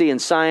that we see in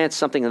science,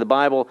 something in the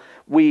Bible,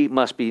 we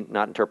must be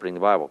not interpreting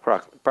the Bible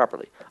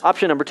properly.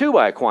 Option number two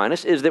by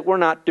Aquinas is that we're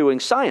not doing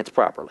science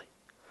properly.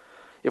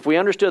 If we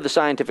understood the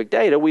scientific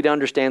data, we'd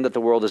understand that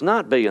the world is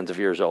not billions of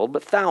years old,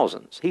 but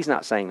thousands. He's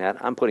not saying that.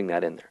 I'm putting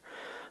that in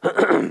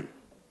there.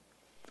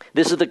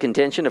 This is the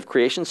contention of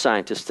creation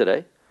scientists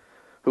today,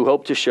 who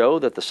hope to show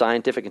that the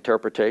scientific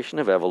interpretation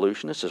of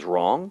evolutionists is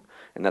wrong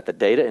and that the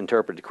data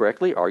interpreted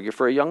correctly argue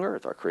for a young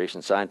earth. Our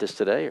creation scientists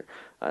today,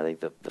 I think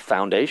the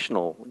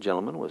foundational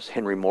gentleman was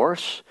Henry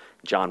Morris,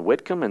 John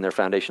Whitcomb, in their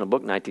foundational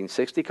book,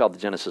 1960, called The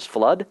Genesis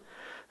Flood,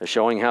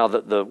 showing how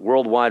the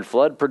worldwide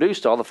flood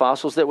produced all the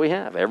fossils that we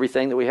have,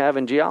 everything that we have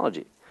in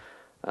geology.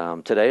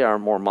 Today, our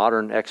more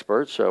modern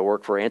experts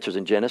work for Answers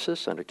in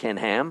Genesis under Ken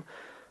Ham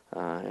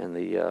and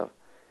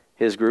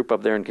his group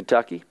up there in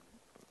Kentucky.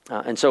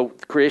 And so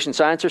creation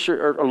scientists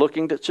are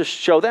looking to just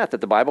show that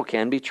the Bible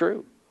can be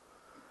true.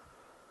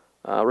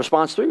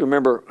 Response 3,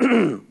 remember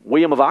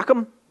William of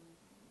Ockham?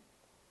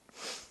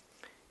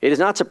 It is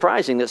not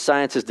surprising that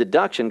science's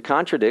deduction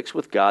contradicts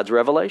with God's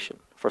revelation.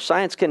 For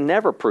science can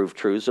never prove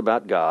truths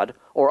about God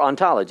or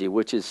ontology,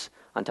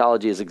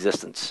 ontology is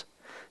existence.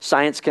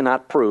 Science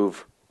cannot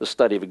prove the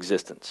study of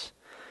existence.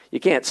 You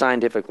can't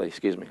scientifically,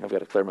 excuse me, I've got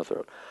to clear my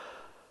throat.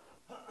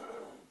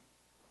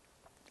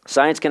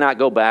 Science cannot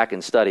go back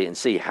and study and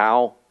see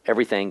how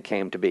everything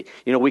came to be.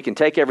 You know, we can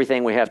take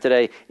everything we have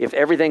today, if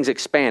everything's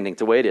expanding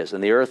the way it is,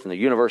 and the earth and the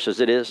universe as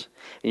it is,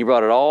 and you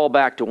brought it all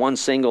back to one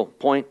single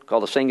point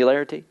called the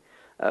singularity,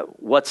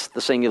 what's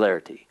the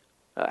singularity?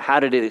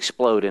 How did it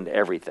explode into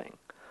everything?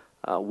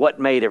 What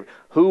made it?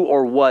 Who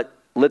or what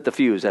lit the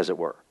fuse, as it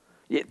were?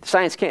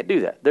 Science can't do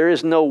that. There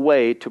is no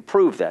way to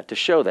prove that, to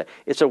show that.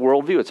 It's a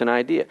worldview. It's an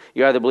idea.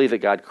 You either believe that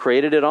God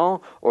created it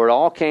all, or it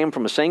all came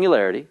from a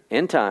singularity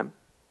in time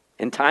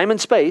and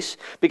space,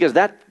 because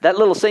that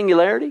little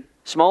singularity,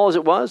 small as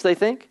it was, they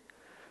think,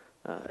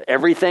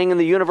 everything in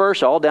the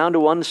universe, all down to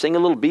one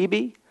single little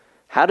BB,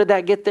 how did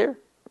that get there?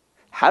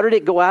 How did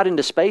it go out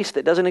into space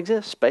that doesn't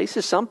exist? Space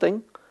is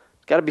something.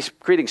 It's got to be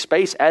creating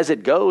space as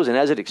it goes and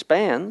as it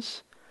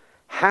expands.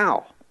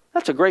 How?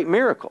 That's a great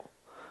miracle.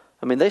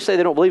 I mean, they say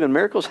they don't believe in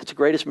miracles. That's the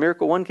greatest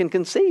miracle one can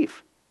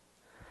conceive.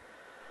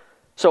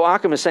 So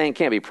Occam is saying it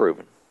can't be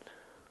proven.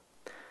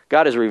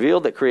 God has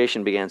revealed that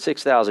creation began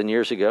 6,000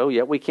 years ago,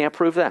 yet we can't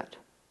prove that.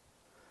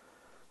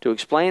 To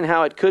explain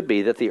how it could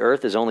be that the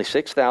earth is only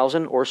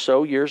 6,000 or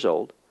so years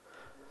old,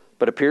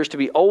 but appears to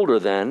be older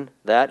than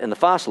that in the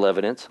fossil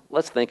evidence,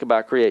 let's think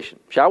about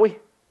creation. Shall we?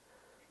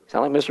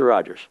 Sound like Mr.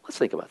 Rogers. Let's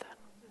think about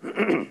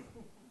that.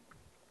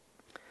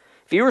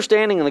 If you were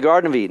standing in the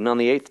Garden of Eden on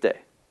the 8th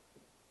day,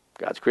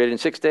 God's created in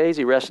 6 days,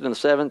 He rested in the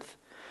 7th,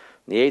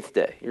 the 8th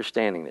day, you're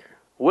standing there.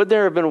 Would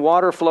there have been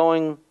water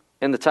flowing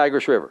in the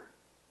Tigris River?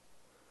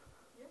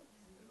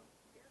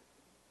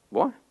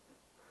 What?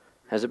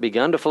 Has it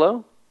begun to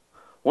flow?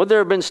 Would there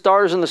have been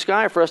stars in the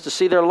sky for us to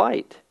see their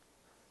light?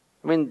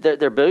 I mean,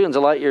 they're billions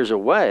of light years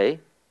away.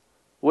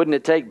 Wouldn't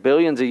it take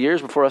billions of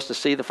years before us to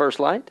see the first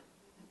light?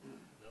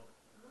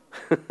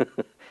 No.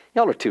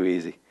 Y'all are too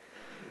easy.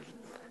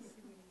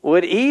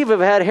 Would Eve have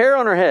had hair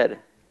on her head?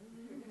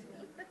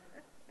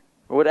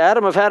 Or would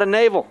Adam have had a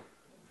navel?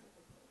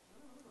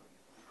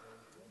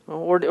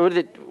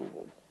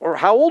 Or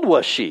how old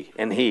was she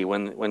and he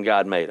when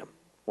God made them?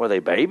 Were they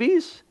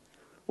babies?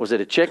 Was it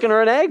a chicken or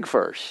an egg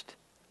first?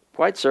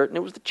 Quite certain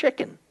it was the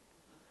chicken.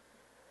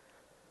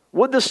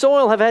 Would the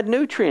soil have had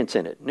nutrients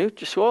in it?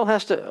 Soil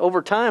has to,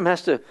 over time,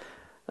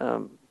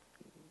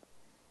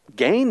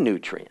 gain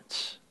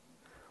nutrients.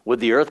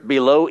 Would the earth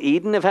below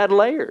Eden have had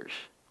layers?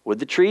 Would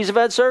the trees have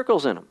had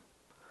circles in them?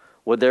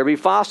 Would there be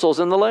fossils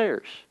in the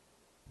layers?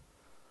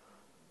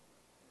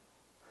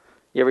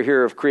 You ever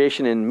hear of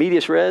creation in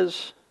medias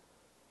res?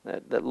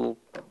 That little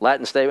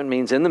Latin statement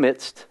means in the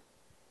midst.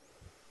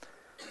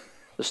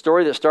 The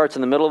story that starts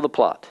in the middle of the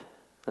plot.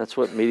 That's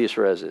what medias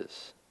res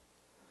is.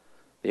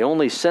 The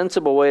only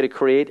sensible way to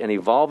create an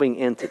evolving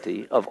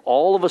entity of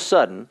all of a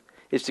sudden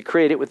is to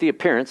create it with the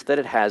appearance that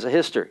it has a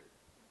history.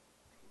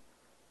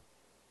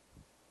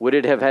 Would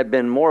it have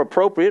been more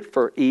appropriate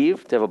for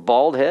Eve to have a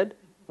bald head,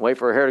 wait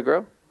for her hair to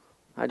grow?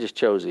 I just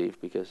chose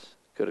Eve because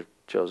I could have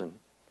chosen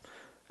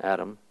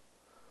Adam.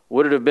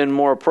 Would it have been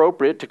more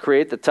appropriate to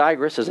create the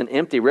Tigris as an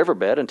empty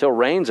riverbed until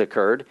rains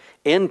occurred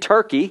in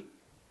Turkey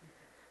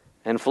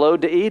and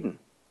flowed to Eden?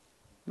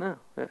 No.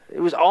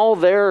 It was all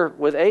there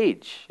with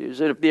age. It was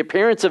the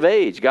appearance of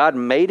age. God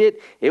made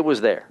it. It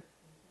was there.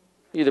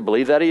 You either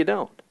believe that or you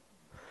don't.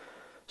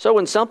 So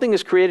when something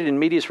is created in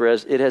medias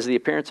res, it has the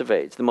appearance of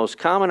age. The most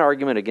common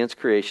argument against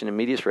creation in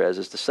medias res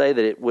is to say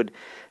that it would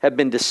have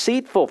been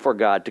deceitful for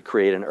God to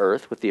create an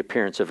earth with the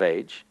appearance of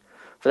age.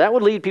 For that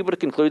would lead people to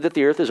conclude that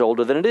the earth is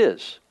older than it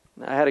is.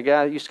 I had a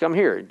guy who used to come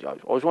here. He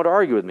always wanted to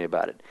argue with me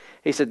about it.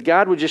 He said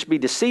God would just be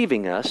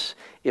deceiving us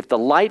if the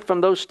light from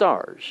those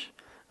stars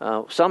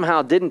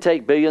somehow didn't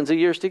take billions of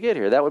years to get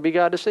here. That would be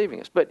God deceiving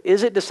us. But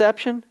is it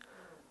deception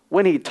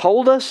when He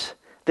told us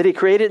that He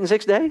created it in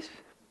 6 days?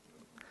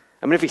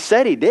 I mean, if He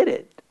said He did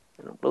it,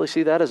 I don't really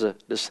see that as a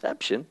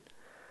deception.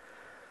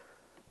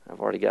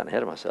 I've already gotten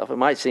ahead of myself. It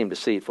might seem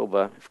deceitful,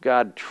 but if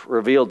God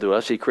revealed to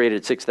us He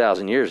created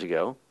 6,000 years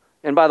ago,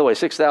 and by the way,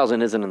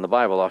 6,000 isn't in the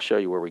Bible. I'll show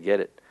you where we get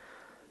it.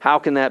 How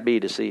can that be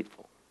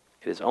deceitful?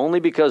 It is only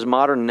because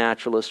modern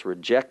naturalists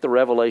reject the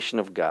revelation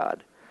of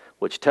God,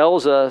 which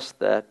tells this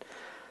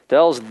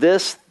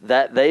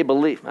that they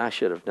believe. I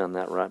should have done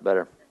that right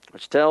better.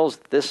 Which tells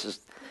this is,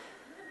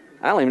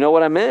 I don't even know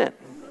what I meant.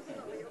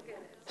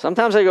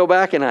 Sometimes I go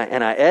back and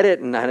I edit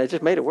and I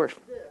just made it worse.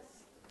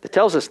 It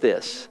tells us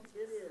this.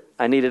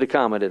 I needed a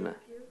comma, didn't I?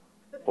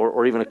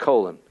 Or even a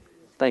colon.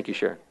 Thank you,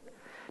 Sharon.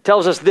 It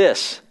tells us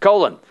this,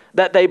 colon,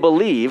 that they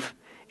believe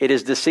it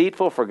is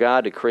deceitful for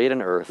God to create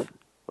an earth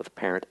with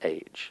apparent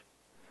age.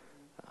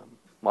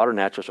 Modern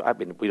naturalists,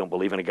 we don't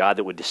believe in a God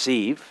that would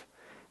deceive.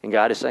 And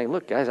God is saying,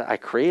 look, guys, I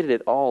created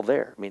it all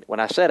there. I mean,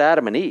 when I said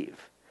Adam and Eve,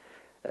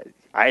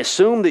 I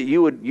assumed that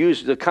you would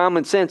use the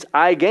common sense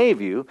I gave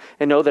you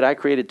and know that I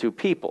created two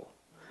people.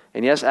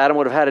 And yes, Adam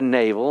would have had a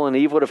navel, and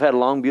Eve would have had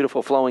long,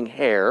 beautiful, flowing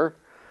hair.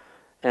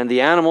 And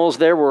the animals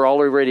there were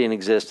already in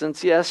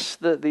existence. Yes,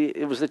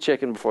 it was the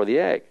chicken before the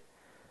egg.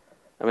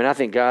 I mean, I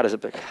think God is a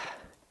big...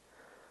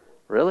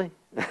 Really?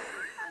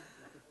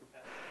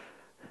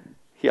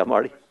 Yeah,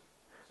 Marty?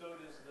 So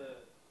does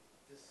the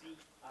deceit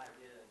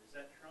idea, does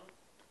that trump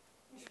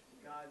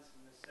God's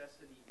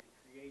necessity to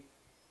create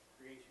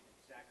creation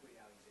exactly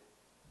how He did it?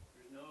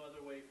 There's no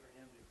other way for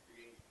Him to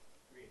create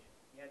creation.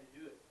 He had to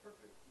do it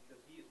perfect because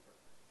He is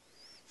perfect.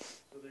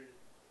 So there's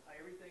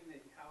everything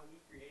that how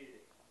He created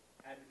it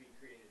had to be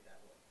created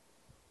that way.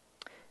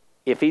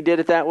 If He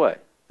did it that way,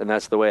 then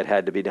that's the way it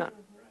had to be done.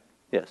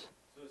 Right. Yes.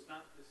 So it's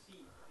not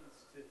deceit,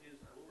 it's to His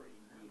glory.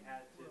 He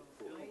had to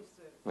fulfill it.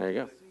 There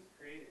you go.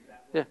 Created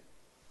that way. Yeah.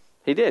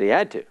 He did. He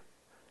had to.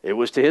 It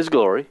was to His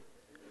glory.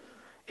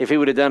 If He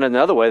would have done it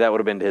another way, that would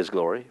have been to His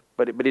glory.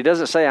 But He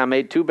doesn't say, I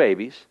made two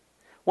babies.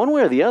 One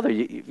way or the other,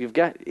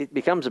 it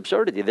becomes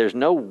absurdity. There's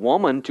no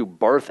woman to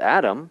birth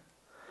Adam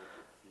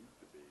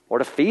or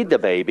to feed the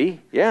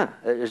baby. Yeah.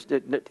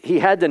 He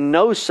had to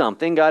know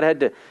something. God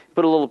had to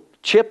put a little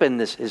chip in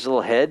his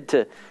little head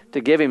to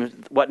give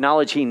him what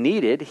knowledge he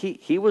needed.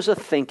 He was a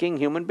thinking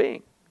human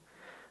being.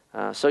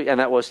 And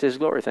that was to His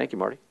glory. Thank you,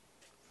 Marty.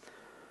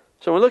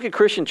 So when we look at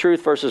Christian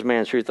truth versus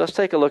man's truth, let's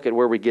take a look at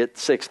where we get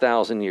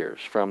 6,000 years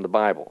from the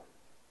Bible.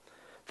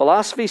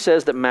 Philosophy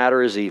says that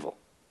matter is evil.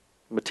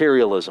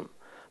 Materialism.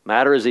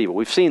 Matter is evil.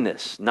 We've seen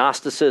this.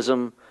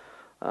 Gnosticism.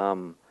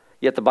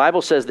 Yet the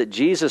Bible says that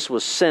Jesus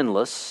was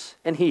sinless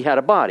and he had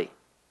a body.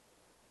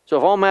 So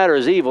if all matter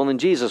is evil, then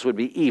Jesus would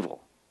be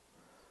evil.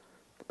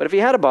 But if he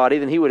had a body,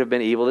 then he would have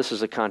been evil. This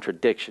is a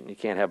contradiction. You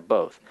can't have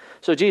both.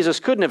 So Jesus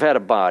couldn't have had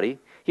a body.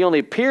 He only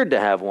appeared to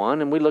have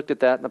one, and we looked at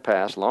that in the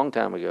past, a long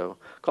time ago,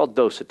 called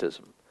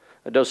docetism.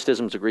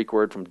 Docetism is a Greek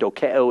word from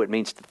dokeo. It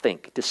means to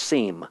think, to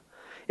seem.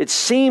 It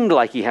seemed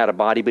like he had a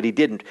body, but he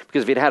didn't,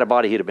 because if he'd had a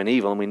body, he'd have been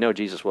evil, and we know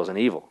Jesus wasn't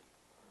evil.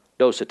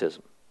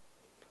 Docetism.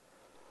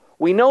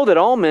 We know that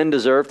all men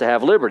deserve to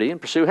have liberty and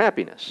pursue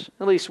happiness.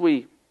 At least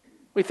we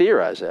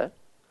theorize that.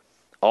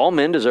 All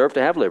men deserve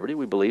to have liberty.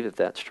 We believe that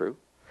that's true.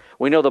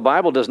 We know the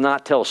Bible does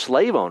not tell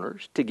slave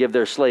owners to give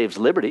their slaves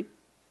liberty.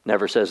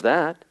 Never says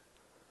that.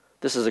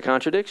 This is a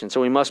contradiction. So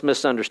we must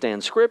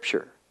misunderstand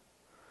Scripture.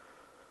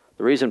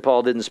 The reason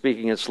Paul didn't speak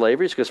against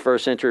slavery is because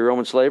first century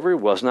Roman slavery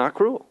was not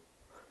cruel.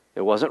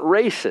 It wasn't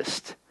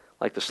racist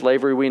like the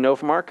slavery we know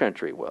from our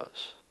country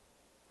was.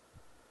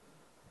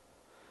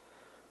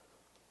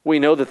 We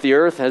know that the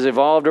earth has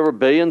evolved over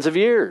billions of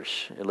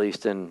years, at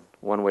least in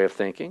one way of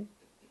thinking.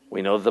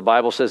 We know that the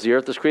Bible says the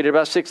earth was created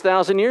about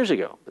 6,000 years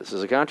ago. This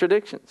is a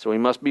contradiction. So we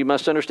must be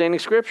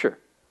misunderstanding Scripture.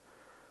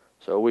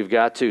 So we've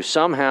got to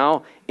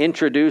somehow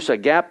introduce a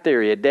gap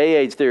theory, a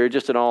day-age theory,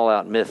 just an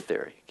all-out myth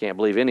theory. Can't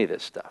believe any of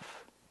this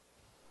stuff.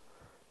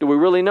 Do we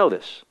really know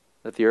this?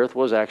 That the earth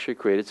was actually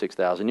created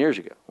 6,000 years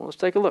ago? Well, let's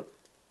take a look.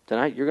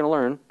 Tonight you're going to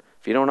learn,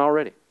 if you don't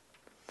already.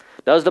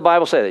 Does the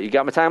Bible say that? You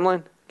got my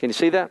timeline? Can you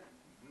see that?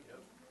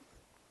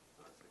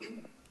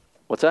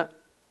 What's that?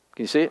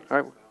 Can you see it?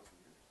 All right.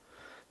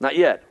 Not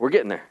yet. We're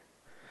getting there.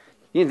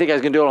 You didn't think I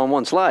was going to do it on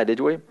one slide, did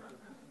you, William?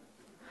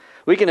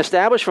 We can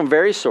establish from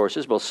various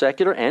sources, both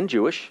secular and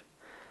Jewish,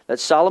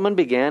 that Solomon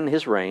began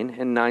his reign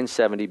in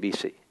 970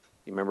 BC. You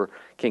remember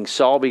King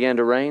Saul began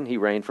to reign? He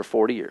reigned for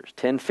 40 years,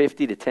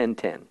 1050 to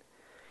 1010.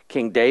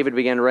 King David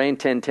began to reign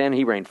 1010.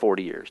 He reigned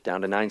 40 years,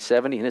 down to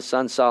 970. And his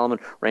son Solomon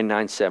reigned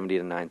 970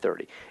 to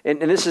 930.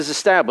 And this is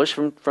established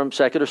from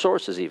secular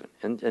sources even,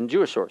 and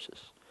Jewish sources.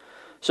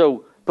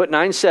 So put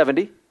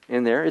 970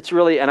 in there. It's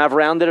really, and I've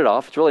rounded it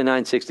off, it's really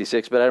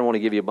 966, but I don't want to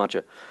give you a bunch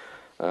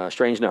of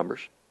strange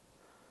numbers.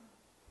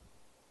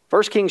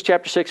 1 Kings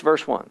chapter 6,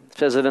 verse 1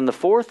 says that in the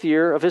 4th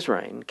year of his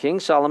reign, King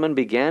Solomon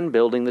began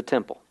building the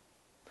temple.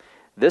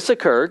 This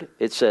occurred,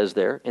 it says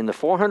there, in the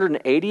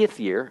 480th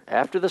year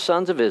after the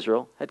sons of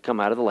Israel had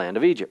come out of the land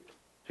of Egypt. So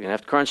you're going to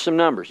have to crunch some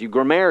numbers. You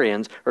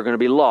grammarians are going to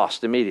be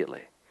lost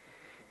immediately.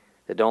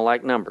 They don't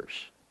like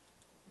numbers.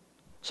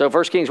 So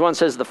 1 Kings 1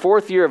 says, the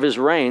 4th year of his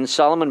reign,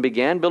 Solomon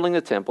began building the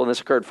temple, and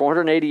this occurred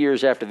 480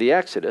 years after the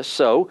Exodus.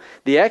 So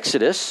the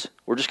Exodus,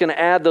 we're just going to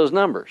add those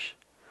numbers.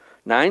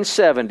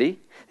 970,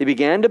 he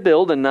began to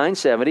build in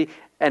 970,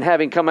 and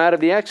having come out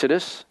of the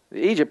Exodus,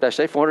 Egypt, I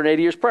say,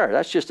 480 years prior.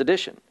 That's just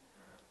addition.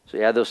 So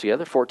you add those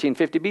together,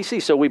 1450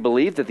 BC. So we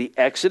believe that the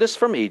Exodus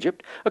from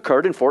Egypt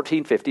occurred in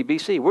 1450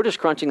 BC. We're just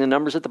crunching the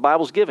numbers that the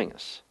Bible's giving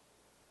us.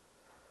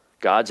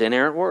 God's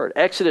inerrant word.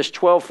 Exodus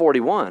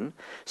 12:41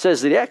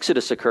 says the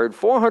Exodus occurred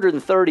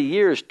 430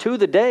 years to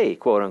the day,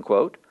 quote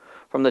unquote,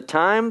 from the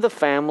time the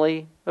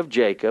family of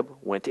Jacob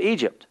went to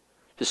Egypt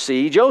to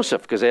see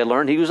Joseph, because they had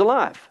learned he was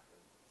alive.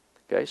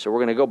 Okay, so we're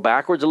going to go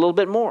backwards a little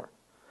bit more.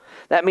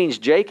 That means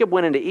Jacob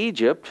went into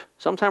Egypt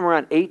sometime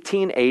around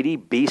 1880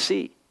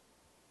 BC.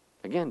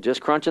 Again,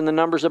 just crunching the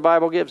numbers the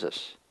Bible gives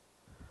us.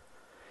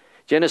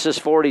 Genesis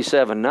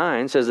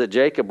 47:9 says that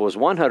Jacob was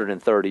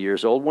 130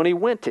 years old when he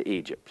went to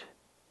Egypt.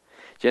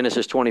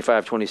 Genesis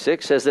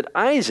 25:26 says that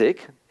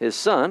Isaac, his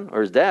son, or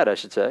his dad, I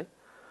should say,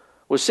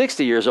 was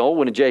 60 years old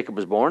when Jacob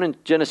was born.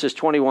 And Genesis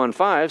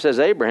 21:5 says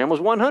Abraham was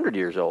 100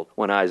 years old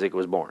when Isaac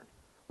was born.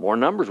 More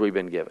numbers we've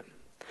been given.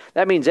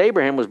 That means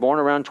Abraham was born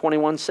around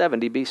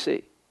 2170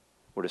 BC.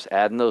 We're just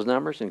adding those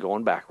numbers and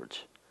going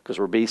backwards because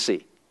we're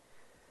BC.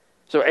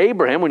 So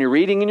Abraham, when you're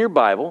reading in your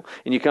Bible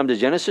and you come to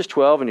Genesis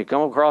 12 and you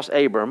come across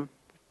Abram,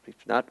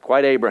 not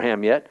quite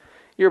Abraham yet,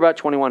 you're about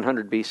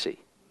 2100 BC.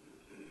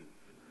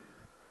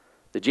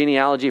 The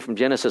genealogy from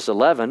Genesis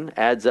 11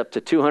 adds up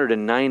to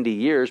 290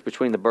 years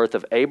between the birth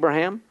of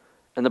Abraham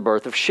and the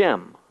birth of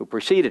Shem, who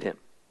preceded him.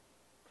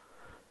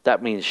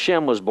 That means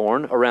Shem was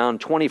born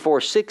around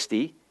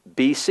 2460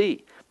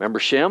 BC. Remember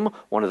Shem,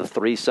 one of the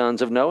 3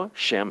 sons of Noah,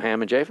 Shem,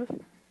 Ham, and Japheth?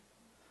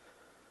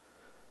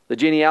 The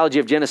genealogy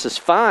of Genesis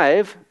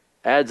 5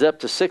 adds up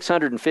to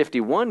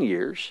 651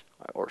 years,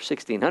 or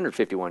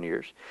 1651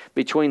 years,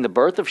 between the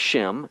birth of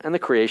Shem and the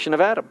creation of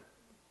Adam.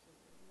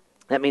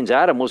 That means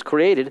Adam was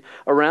created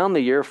around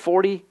the year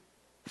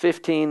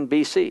 4015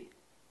 BC.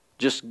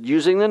 Just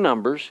using the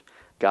numbers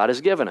God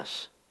has given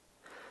us.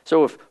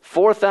 So if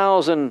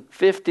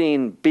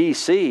 4015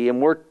 BC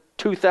and we're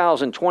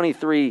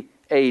 2023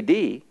 AD,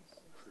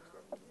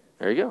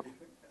 there you go.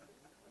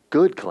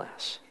 Good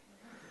class.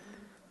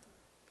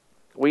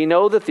 We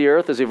know that the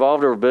earth has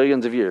evolved over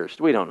billions of years.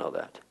 We don't know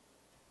that.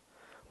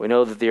 We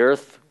know that the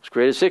earth was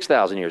created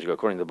 6,000 years ago,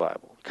 according to the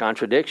Bible.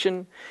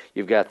 Contradiction.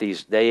 You've got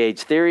these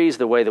day-age theories,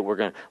 the way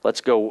that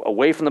let's go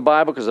away from the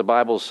Bible because the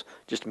Bible's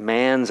just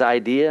man's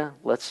idea.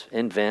 Let's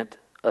invent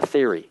a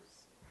theory.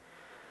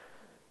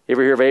 You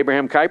ever hear of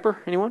Abraham Kuyper?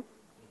 Anyone?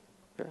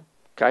 Okay.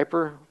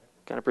 Kuyper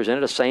kind of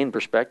presented a sane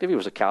perspective. He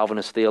was a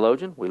Calvinist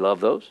theologian. We love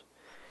those.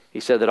 He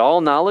said that all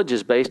knowledge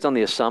is based on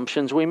the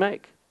assumptions we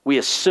make. We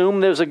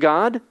assume there's a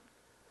God,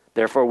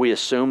 therefore we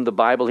assume the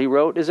Bible he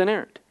wrote is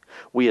inerrant.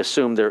 We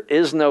assume there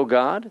is no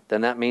God,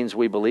 then that means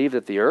we believe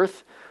that the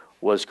earth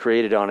was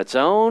created on its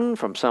own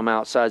from some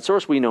outside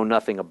source we know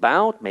nothing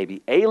about,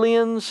 maybe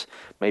aliens,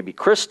 maybe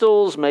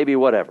crystals, maybe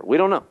whatever. We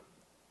don't know.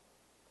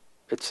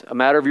 It's a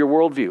matter of your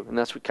worldview, and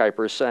that's what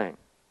Kuyper is saying.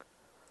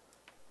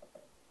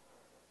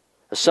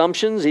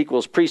 Assumptions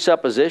equals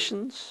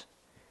presuppositions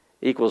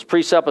equals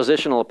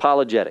presuppositional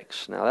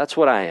apologetics. Now, that's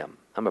what I am.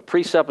 I'm a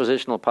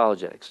presuppositional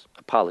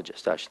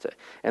apologist, I should say.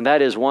 And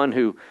that is one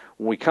who,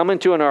 when we come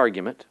into an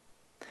argument,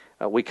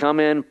 we come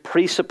in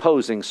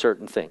presupposing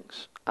certain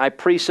things. I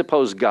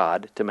presuppose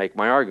God to make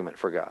my argument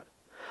for God.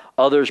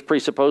 Others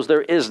presuppose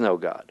there is no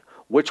God.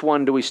 Which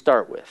one do we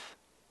start with?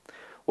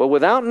 Well,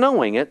 without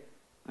knowing it,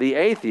 the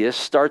atheist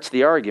starts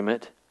the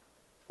argument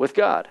with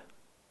God.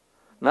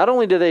 Not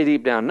only do they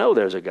deep down know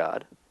there's a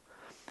God,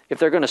 if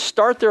they're going to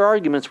start their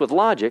arguments with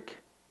logic,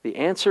 the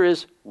answer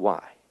is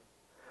why?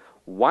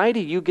 Why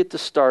do you get to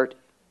start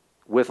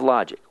with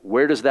logic?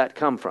 Where does that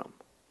come from?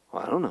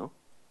 Well, I don't know.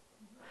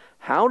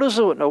 How does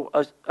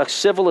a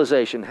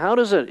civilization, how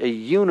does a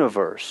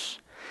universe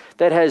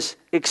that has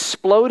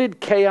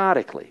exploded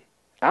chaotically,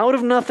 out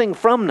of nothing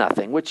from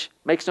nothing, which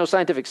makes no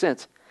scientific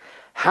sense,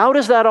 how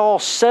does that all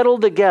settle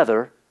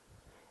together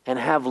and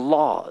have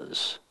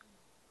laws?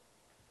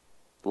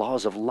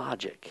 Laws of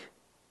logic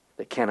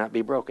that cannot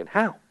be broken.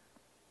 How?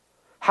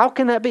 How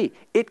can that be?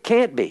 It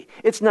can't be.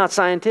 It's not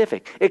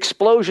scientific.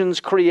 Explosions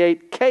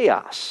create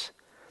chaos.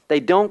 They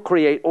don't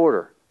create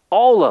order.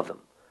 All of them.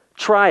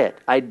 Try it.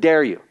 I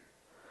dare you.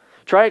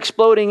 Try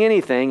exploding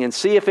anything and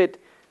see if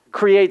it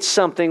creates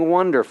something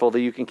wonderful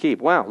that you can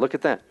keep. Wow, look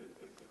at that.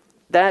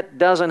 That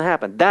doesn't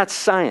happen. That's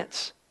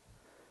science.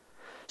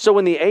 So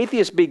when the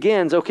atheist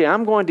begins, okay,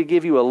 I'm going to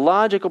give you a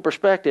logical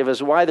perspective as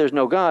to why there's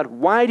no God,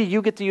 why do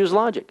you get to use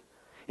logic?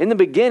 In the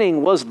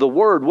beginning was the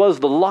Word, was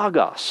the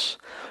Logos.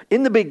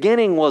 In the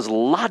beginning was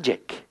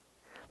logic.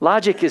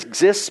 Logic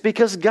exists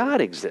because God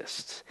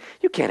exists.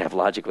 You can't have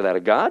logic without a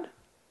God.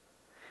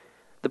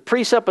 The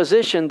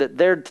presupposition that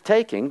they're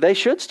taking, they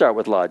should start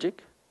with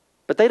logic,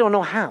 but they don't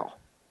know how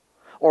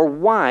or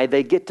why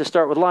they get to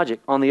start with logic.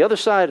 On the other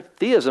side of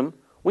theism,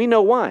 we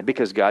know why,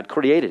 because God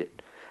created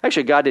it.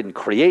 Actually, God didn't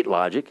create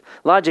logic.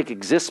 Logic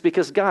exists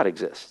because God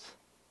exists.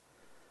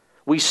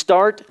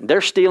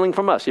 They're stealing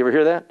from us. You ever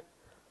hear that?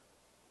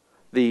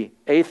 The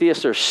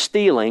atheists are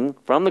stealing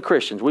from the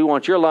Christians. We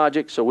want your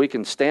logic so we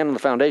can stand on the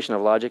foundation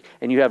of logic,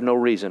 and you have no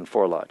reason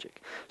for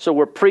logic. So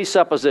we're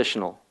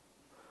presuppositional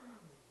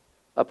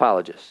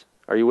apologists.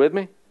 Are you with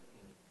me?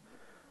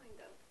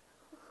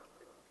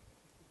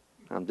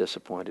 I'm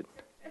disappointed.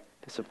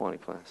 Disappointing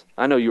class.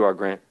 I know you are,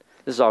 Grant.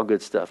 This is all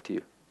good stuff to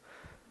you.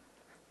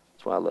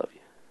 That's why I love you.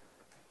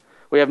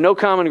 We have no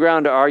common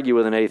ground to argue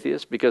with an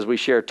atheist because we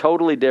share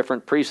totally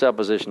different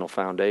presuppositional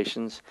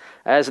foundations,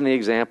 as in the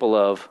example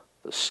of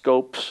the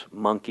Scopes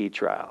monkey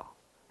trial.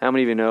 How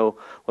many of you know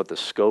what the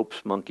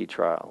Scopes monkey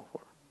trial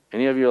were?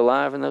 Any of you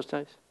alive in those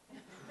days?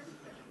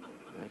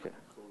 Okay.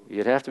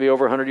 You'd have to be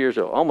over 100 years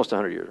old, almost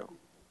 100 years old.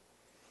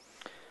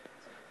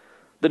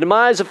 The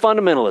demise of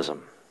fundamentalism.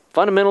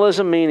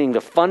 Fundamentalism meaning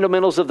the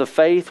fundamentals of the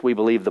faith. We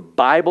believe the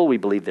Bible. We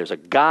believe there's a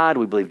God.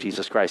 We believe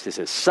Jesus Christ is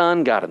His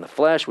Son, God in the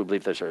flesh. We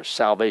believe there's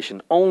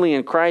salvation only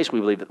in Christ.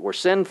 We believe that we're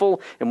sinful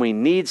and we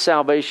need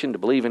salvation to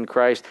believe in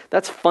Christ.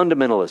 That's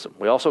fundamentalism.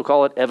 We also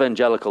call it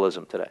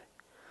evangelicalism today.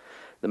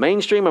 The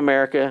mainstream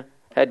America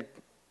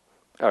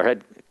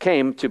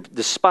came to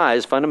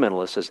despise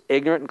fundamentalists as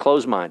ignorant and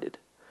closed-minded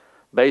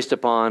based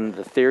upon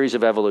the theories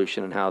of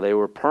evolution and how they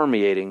were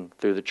permeating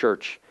through the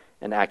church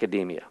and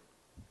academia.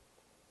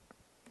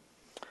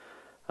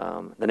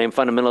 The name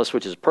fundamentalist,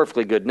 which is a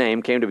perfectly good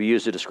name, came to be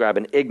used to describe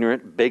an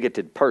ignorant,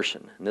 bigoted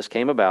person. And this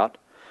came about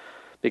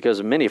because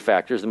of many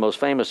factors, the most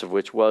famous of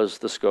which was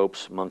the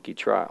Scopes monkey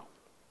trial.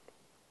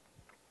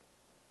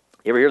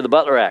 You ever hear of the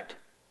Butler Act?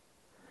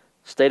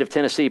 The state of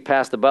Tennessee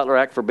passed the Butler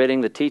Act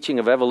forbidding the teaching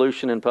of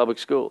evolution in public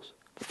schools.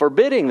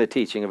 Forbidding the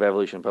teaching of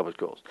evolution in public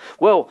schools.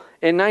 Well,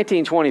 in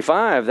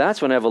 1925,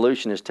 that's when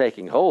evolution is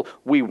taking hold.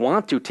 We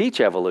want to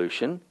teach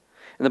evolution.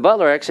 And the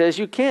Butler Act says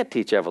you can't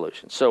teach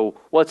evolution. So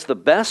what's the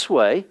best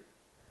way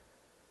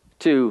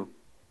to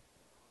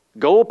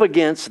go up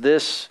against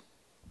this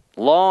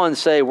law and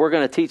say we're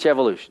going to teach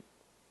evolution?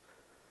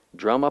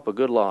 Drum up a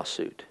good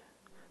lawsuit.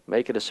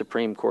 Make it a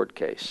Supreme Court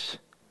case.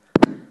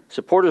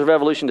 Supporters of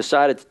evolution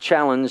decided to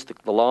challenge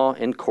the law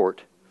in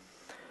court.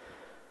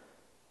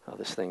 Oh,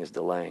 this thing is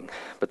delaying.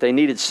 But they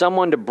needed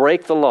someone to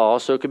break the law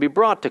so it could be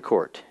brought to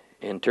court.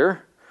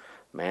 Enter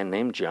a man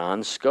named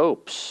John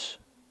Scopes.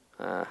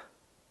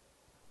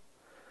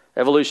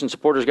 Evolution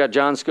supporters got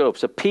John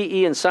Scopes, a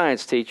PE and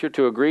science teacher,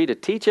 to agree to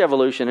teach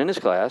evolution in his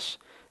class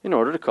in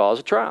order to cause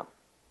a trial.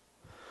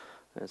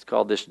 It's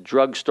called this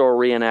drugstore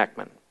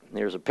reenactment.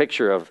 Here's a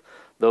picture of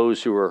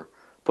those who were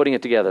putting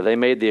it together. They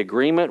made the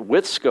agreement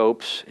with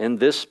Scopes in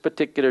this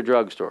particular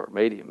drugstore,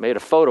 made a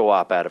photo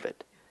op out of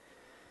it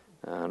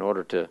in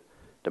order to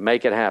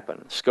make it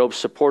happen. Scopes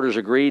supporters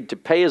agreed to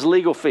pay his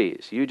legal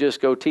fees. You just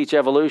go teach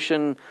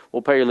evolution,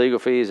 we'll pay your legal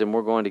fees, and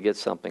we're going to get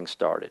something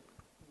started.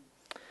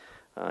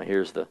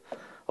 Here's the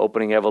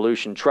opening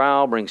evolution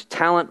trial, brings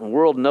talent and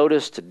world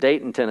notice to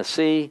Dayton,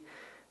 Tennessee,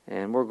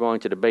 and we're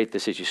going to debate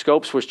this issue.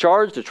 Scopes was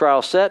charged, the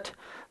trial set,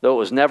 though it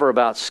was never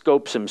about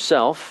Scopes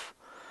himself.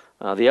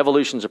 The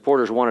evolution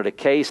supporters wanted a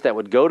case that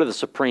would go to the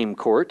Supreme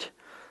Court.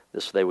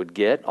 This they would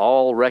get.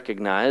 All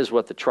recognized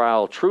what the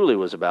trial truly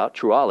was about.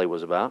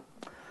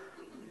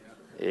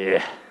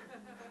 Yeah.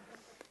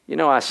 You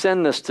know, I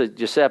send this to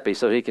Giuseppe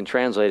so he can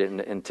translate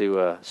it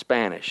into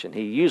Spanish, and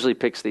he usually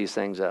picks these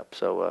things up.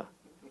 So,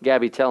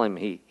 Gabby, tell him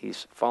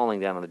he's falling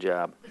down on the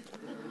job.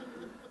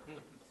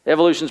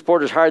 Evolution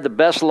supporters hired the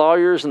best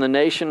lawyers in the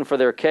nation for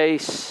their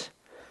case,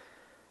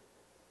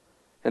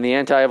 and the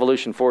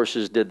anti-evolution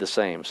forces did the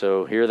same.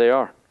 So here they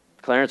are,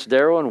 Clarence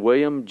Darrow and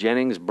William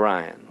Jennings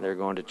Bryan. They're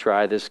going to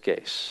try this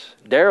case.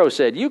 Darrow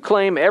said, "You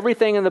claim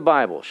everything in the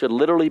Bible should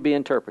literally be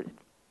interpreted.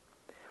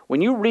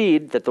 When you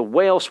read that the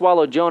whale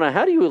swallowed Jonah,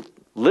 how do you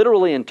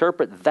literally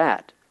interpret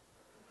that?"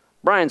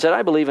 Bryan said,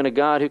 "I believe in a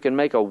God who can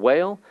make a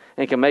whale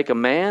and can make a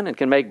man and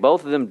can make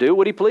both of them do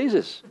what he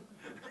pleases."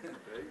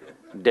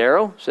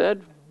 Darrow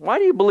said, "Why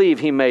do you believe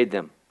he made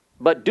them?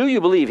 But do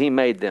you believe he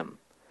made them?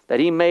 That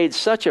he made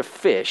such a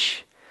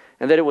fish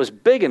and that it was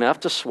big enough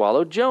to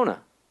swallow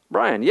Jonah?"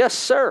 Bryan, "Yes,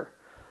 sir.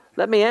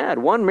 Let me add,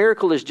 one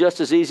miracle is just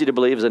as easy to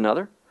believe as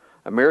another.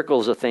 A miracle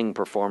is a thing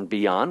performed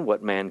beyond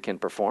what man can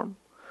perform.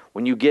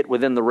 When you get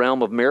within the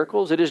realm of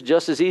miracles, it is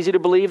just as easy to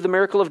believe the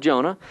miracle of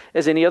Jonah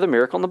as any other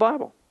miracle in the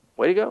Bible."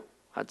 Way to go.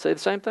 I'd say the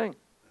same thing.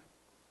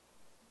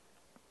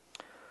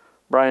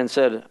 Bryan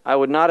said, "I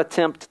would not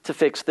attempt to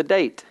fix the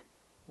date,"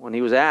 when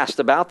he was asked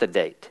about the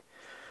date.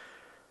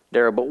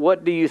 Darrow, "But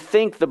what do you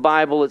think the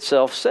Bible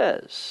itself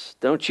says?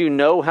 Don't you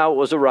know how it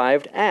was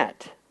arrived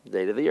at, the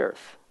date of the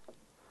earth?"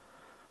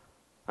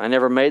 "I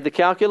never made the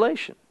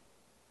calculation,"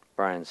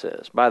 Bryan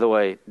says. By the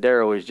way,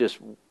 Darrow is just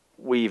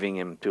weaving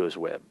him to his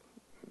web.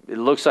 It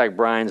looks like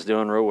Bryan's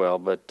doing real well,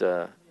 but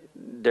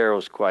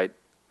Darrow's quite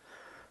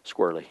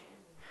squirrely.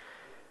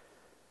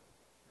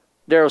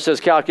 Darrow says,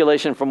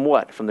 "Calculation from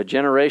what? From the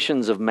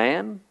generations of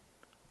man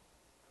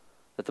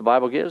that the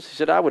Bible gives?" He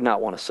said, "I would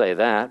not want to say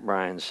that,"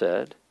 Bryan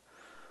said.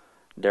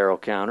 Darrow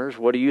counters,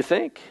 "What do you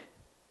think?"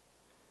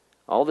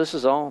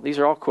 These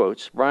are all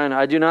quotes. Bryan,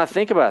 "I do not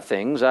think about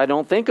things I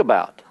don't think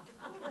about."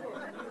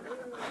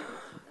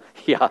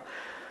 Yeah.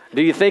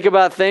 Do you think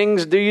about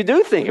things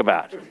do think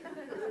about?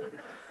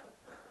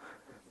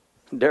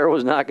 Darrow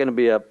was not going to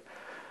be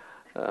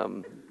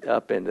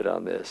upended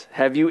on this.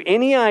 "Have you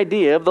any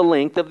idea of the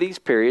length of these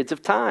periods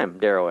of time?"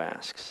 Darrow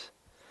asks.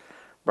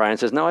 Bryan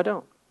says, "No, I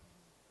don't."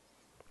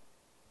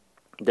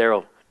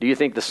 Darrow, "Do you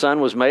think the sun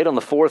was made on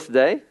the fourth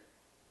day?"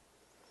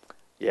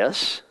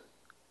 "Yes."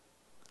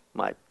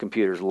 My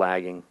computer's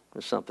lagging.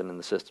 There's something in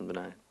the system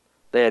tonight.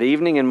 "They had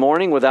evening and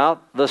morning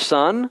without the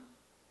sun,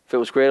 if it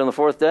was created on the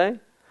fourth day?"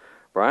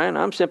 Bryan,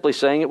 "I'm simply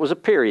saying it was a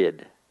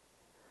period."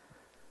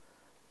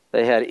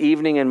 "They had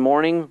evening and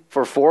morning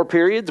for 4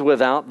 periods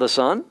without the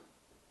sun?"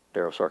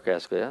 Darrow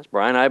sarcastically asked.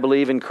 Bryan, "I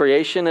believe in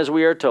creation as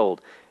we are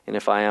told, and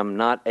if I am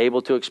not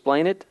able to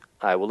explain it,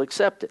 I will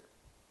accept it."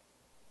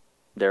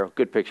 Darrow,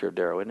 good picture of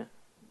Darrow, isn't it?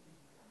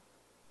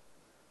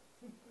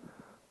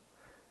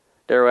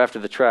 Darrow, after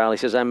the trial, he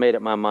says, "I made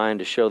up my mind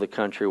to show the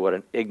country what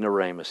an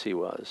ignoramus he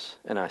was,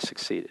 and I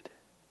succeeded."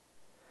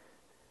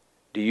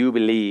 "Do you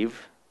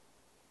believe?"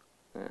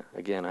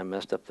 Again, I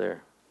messed up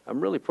there.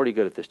 I'm really pretty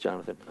good at this,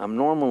 Jonathan. I'm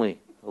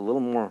normally a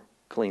little more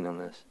clean on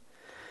this.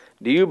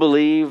 "Do you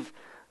believe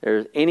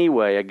there's any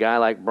way a guy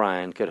like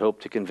Bryan could hope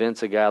to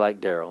convince a guy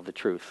like Darrow the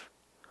truth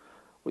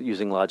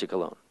using logic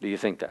alone? Do you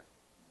think that?"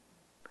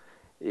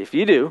 If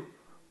you do,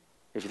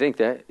 if you think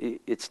that,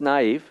 it's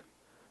naive.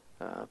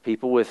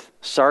 People with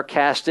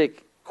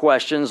sarcastic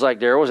questions like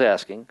Darrow was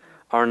asking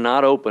are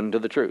not open to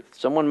the truth.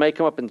 Someone may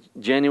come up and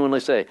genuinely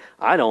say,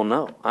 "I don't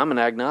know. I'm an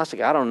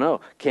agnostic. I don't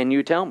know. Can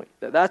you tell me?"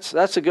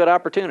 That's a good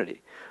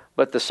opportunity.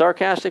 But the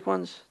sarcastic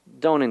ones,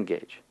 don't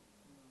engage.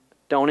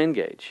 Don't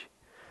engage.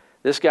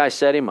 This guy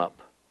set him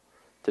up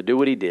to do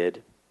what he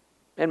did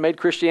and made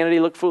Christianity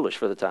look foolish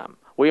for the time.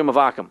 William of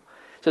Ockham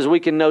says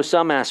we can know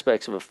some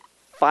aspects of a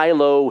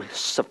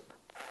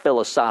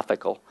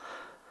philosophical.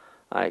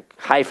 I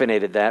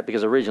hyphenated that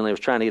because originally I was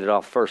trying to get it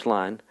off first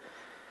line.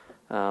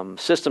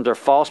 Systems are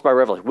false by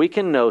revelation. We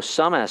can know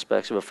some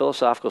aspects of a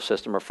philosophical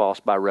system are false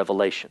by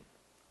revelation.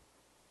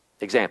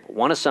 Example,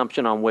 one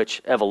assumption on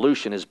which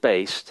evolution is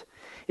based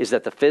is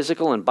that the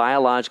physical and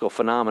biological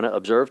phenomena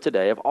observed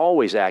today have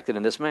always acted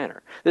in this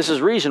manner. This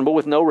is reasonable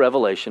with no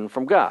revelation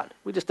from God.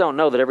 We just don't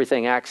know that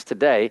everything acts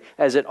today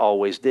as it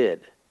always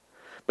did.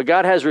 But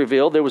God has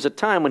revealed there was a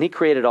time when he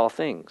created all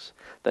things.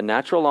 The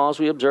natural laws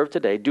we observe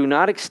today do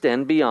not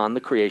extend beyond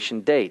the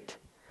creation date.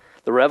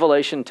 The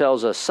revelation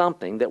tells us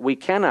something that we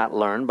cannot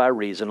learn by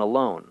reason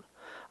alone.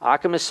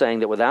 Occam is saying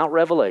that without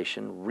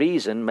revelation,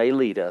 reason may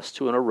lead us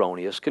to an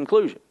erroneous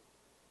conclusion.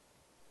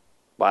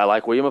 Why, I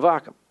like William of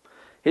Occam.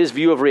 His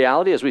view of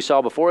reality, as we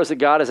saw before, is that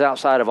God is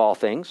outside of all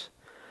things.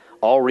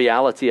 All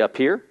reality up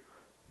here.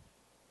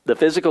 The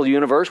physical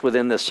universe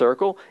within this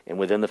circle, and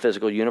within the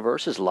physical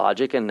universe is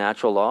logic and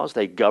natural laws.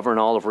 They govern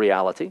all of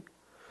reality.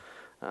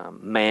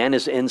 Man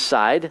is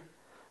inside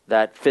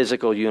that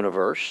physical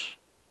universe.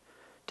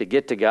 To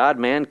get to God,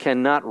 man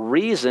cannot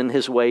reason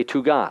his way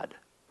to God,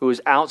 who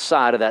is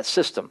outside of that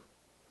system.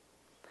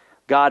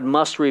 God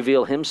must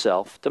reveal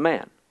himself to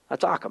man.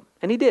 That's Occam.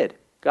 And he did.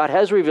 God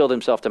has revealed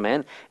himself to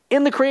man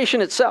in the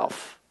creation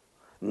itself.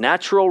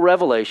 Natural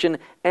revelation,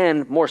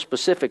 and more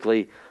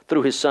specifically,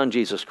 through his Son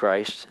Jesus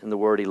Christ and the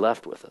word he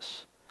left with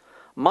us.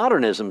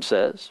 Modernism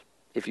says,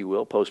 if you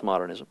will,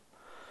 postmodernism.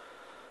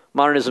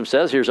 Modernism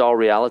says, here's all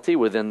reality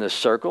within this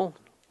circle.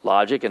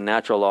 Logic and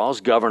natural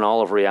laws govern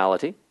all of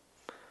reality.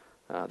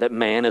 That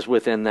man is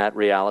within that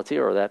reality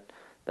or that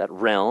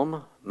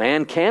realm.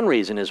 Man can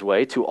reason his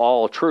way to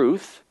all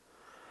truth,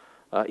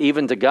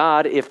 even to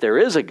God if there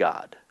is a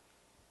God.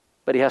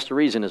 But he has to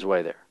reason his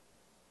way there.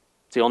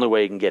 It's the only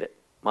way he can get it.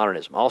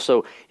 Modernism.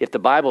 Also, if the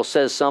Bible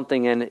says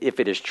something and if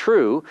it is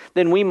true,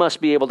 then we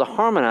must be able to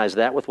harmonize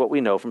that with what we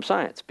know from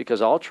science,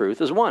 because all truth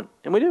is one,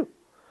 and we do.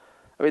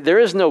 I mean, there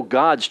is no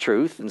God's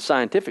truth and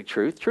scientific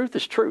truth. Truth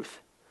is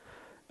truth.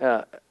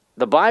 The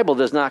Bible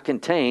does not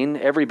contain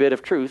every bit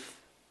of truth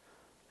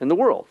in the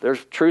world.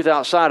 There's truth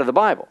outside of the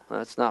Bible.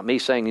 That's not me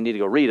saying you need to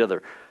go read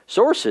other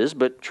sources,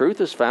 but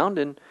truth is found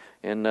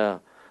in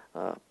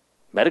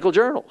medical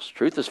journals.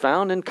 Truth is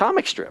found in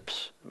comic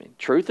strips. I mean,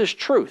 truth is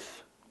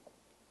truth.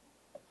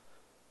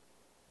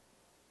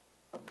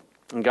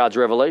 In God's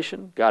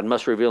revelation, God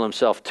must reveal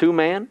himself to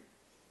man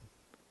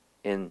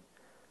in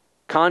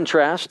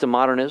contrast to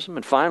modernism.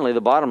 And finally, the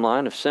bottom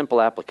line of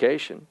simple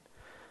application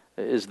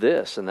is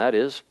this, and that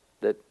is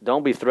that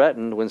don't be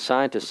threatened when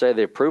scientists say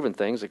they've proven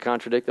things that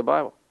contradict the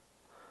Bible.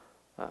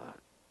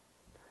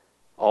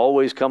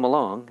 Always come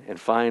along and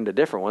find a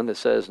different one that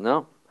says,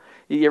 no.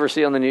 You ever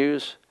see on the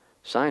news,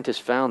 scientists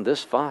found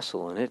this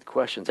fossil and it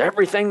questions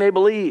everything they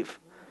believe.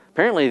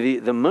 Apparently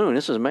the moon,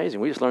 this is amazing.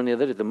 We just learned the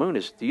other day,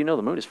 do you know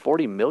the moon is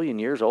 40 million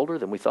years older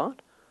than we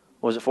thought?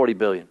 Or was it 40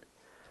 billion?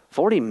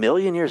 40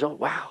 million years old.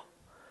 Wow.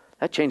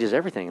 That changes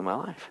everything in my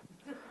life.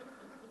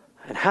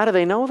 And how do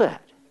they know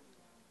that?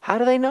 How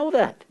do they know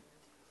that?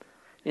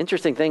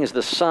 Interesting thing is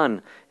the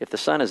sun, if the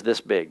sun is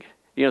this big,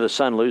 you know the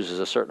sun loses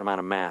a certain amount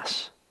of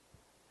mass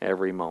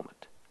every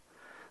moment.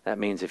 That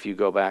means if you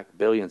go back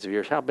billions of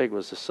years, how big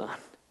was the sun?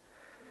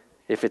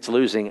 If it's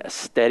losing a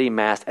steady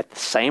mass at the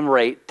same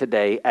rate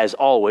today as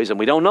always, and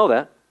we don't know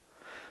that.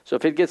 So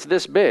if it gets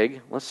this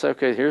big, let's say,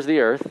 okay, here's the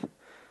earth,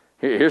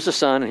 here's the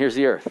sun, and here's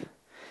the earth.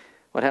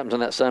 What happens when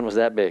that sun was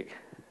that big?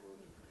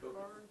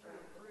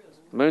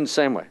 The moon's the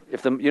same way.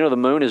 If the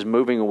moon is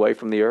moving away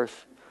from the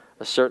earth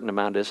a certain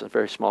amount of distance,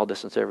 very small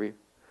distance every year,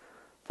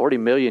 40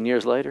 million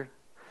years later,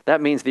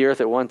 that means the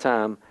earth at one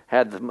time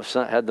had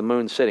the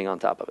moon sitting on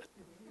top of it.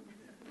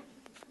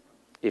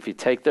 If you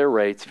take their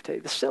rates, if you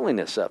take the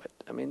silliness of it.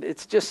 I mean,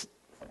 it's just,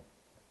 I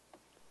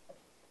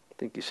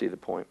think you see the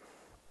point.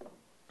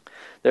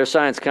 Their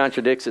science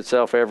contradicts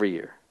itself every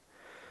year.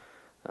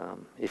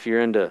 If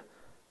you're into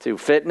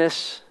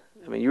fitness,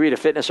 I mean, you read a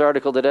fitness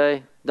article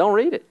today, don't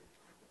read it,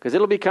 because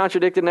it'll be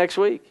contradicted next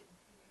week.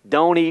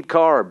 Don't eat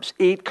carbs.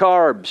 Eat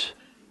carbs.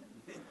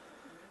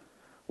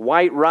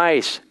 White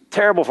rice,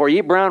 terrible for you.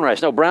 Eat brown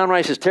rice. No, brown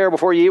rice is terrible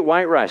for you. Eat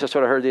white rice. That's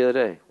what I heard the other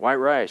day. White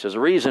rice. There's a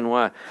reason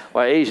why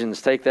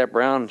Asians take that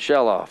brown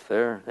shell off.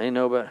 They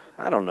know about.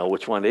 I don't know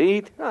which one to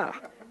eat. I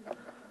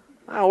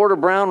order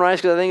brown rice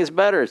because I think it's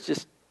better. It's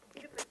just,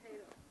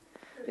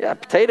 yeah,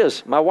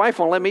 potatoes. My wife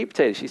won't let me eat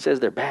potatoes. She says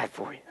they're bad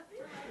for you.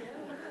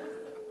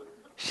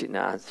 She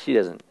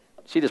doesn't.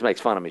 She just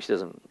makes fun of me. She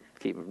doesn't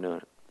keep me from doing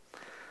it.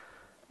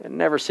 And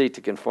never seek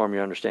to conform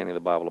your understanding of the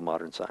Bible to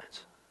modern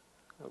science.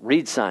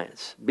 Read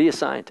science. Be a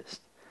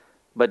scientist.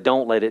 But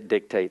don't let it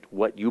dictate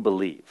what you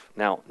believe.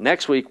 Now,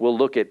 next week we'll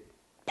look at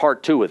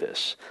part 2 of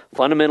this.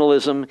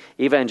 Fundamentalism,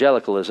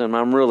 evangelicalism.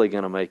 I'm really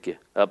going to make you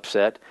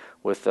upset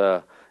with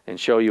and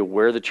show you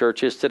where the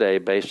church is today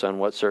based on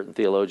what certain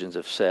theologians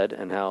have said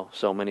and how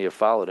so many have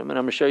followed him. And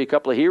I'm going to show you a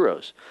couple of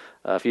heroes.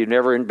 If you've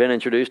never been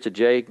introduced to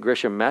J.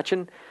 Grisham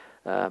Machen,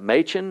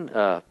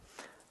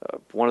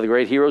 one of the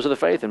great heroes of the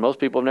faith, and most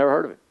people have never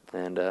heard of him.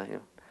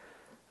 And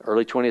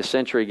early 20th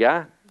century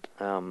guy,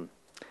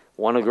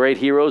 one of the great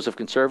heroes of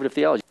conservative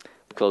theology.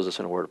 Close us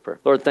in a word of prayer.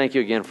 Lord, thank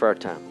you again for our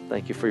time.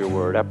 Thank you for your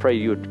word. I pray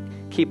you would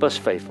keep us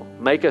faithful.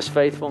 Make us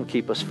faithful and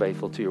keep us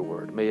faithful to your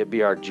word. May it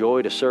be our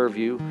joy to serve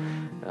you.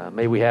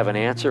 May we have an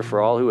answer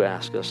for all who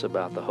ask us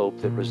about the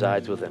hope that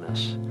resides within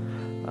us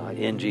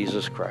in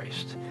Jesus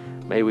Christ.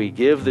 May we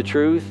give the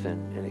truth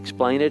and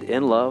explain it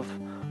in love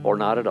or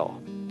not at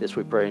all. This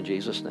we pray in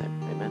Jesus' name.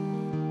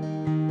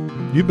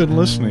 Amen. You've been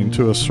listening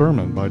to a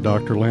sermon by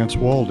Dr. Lance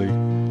Waldy,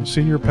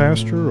 Senior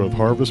Pastor of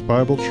Harvest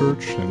Bible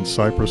Church in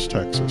Cypress,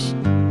 Texas.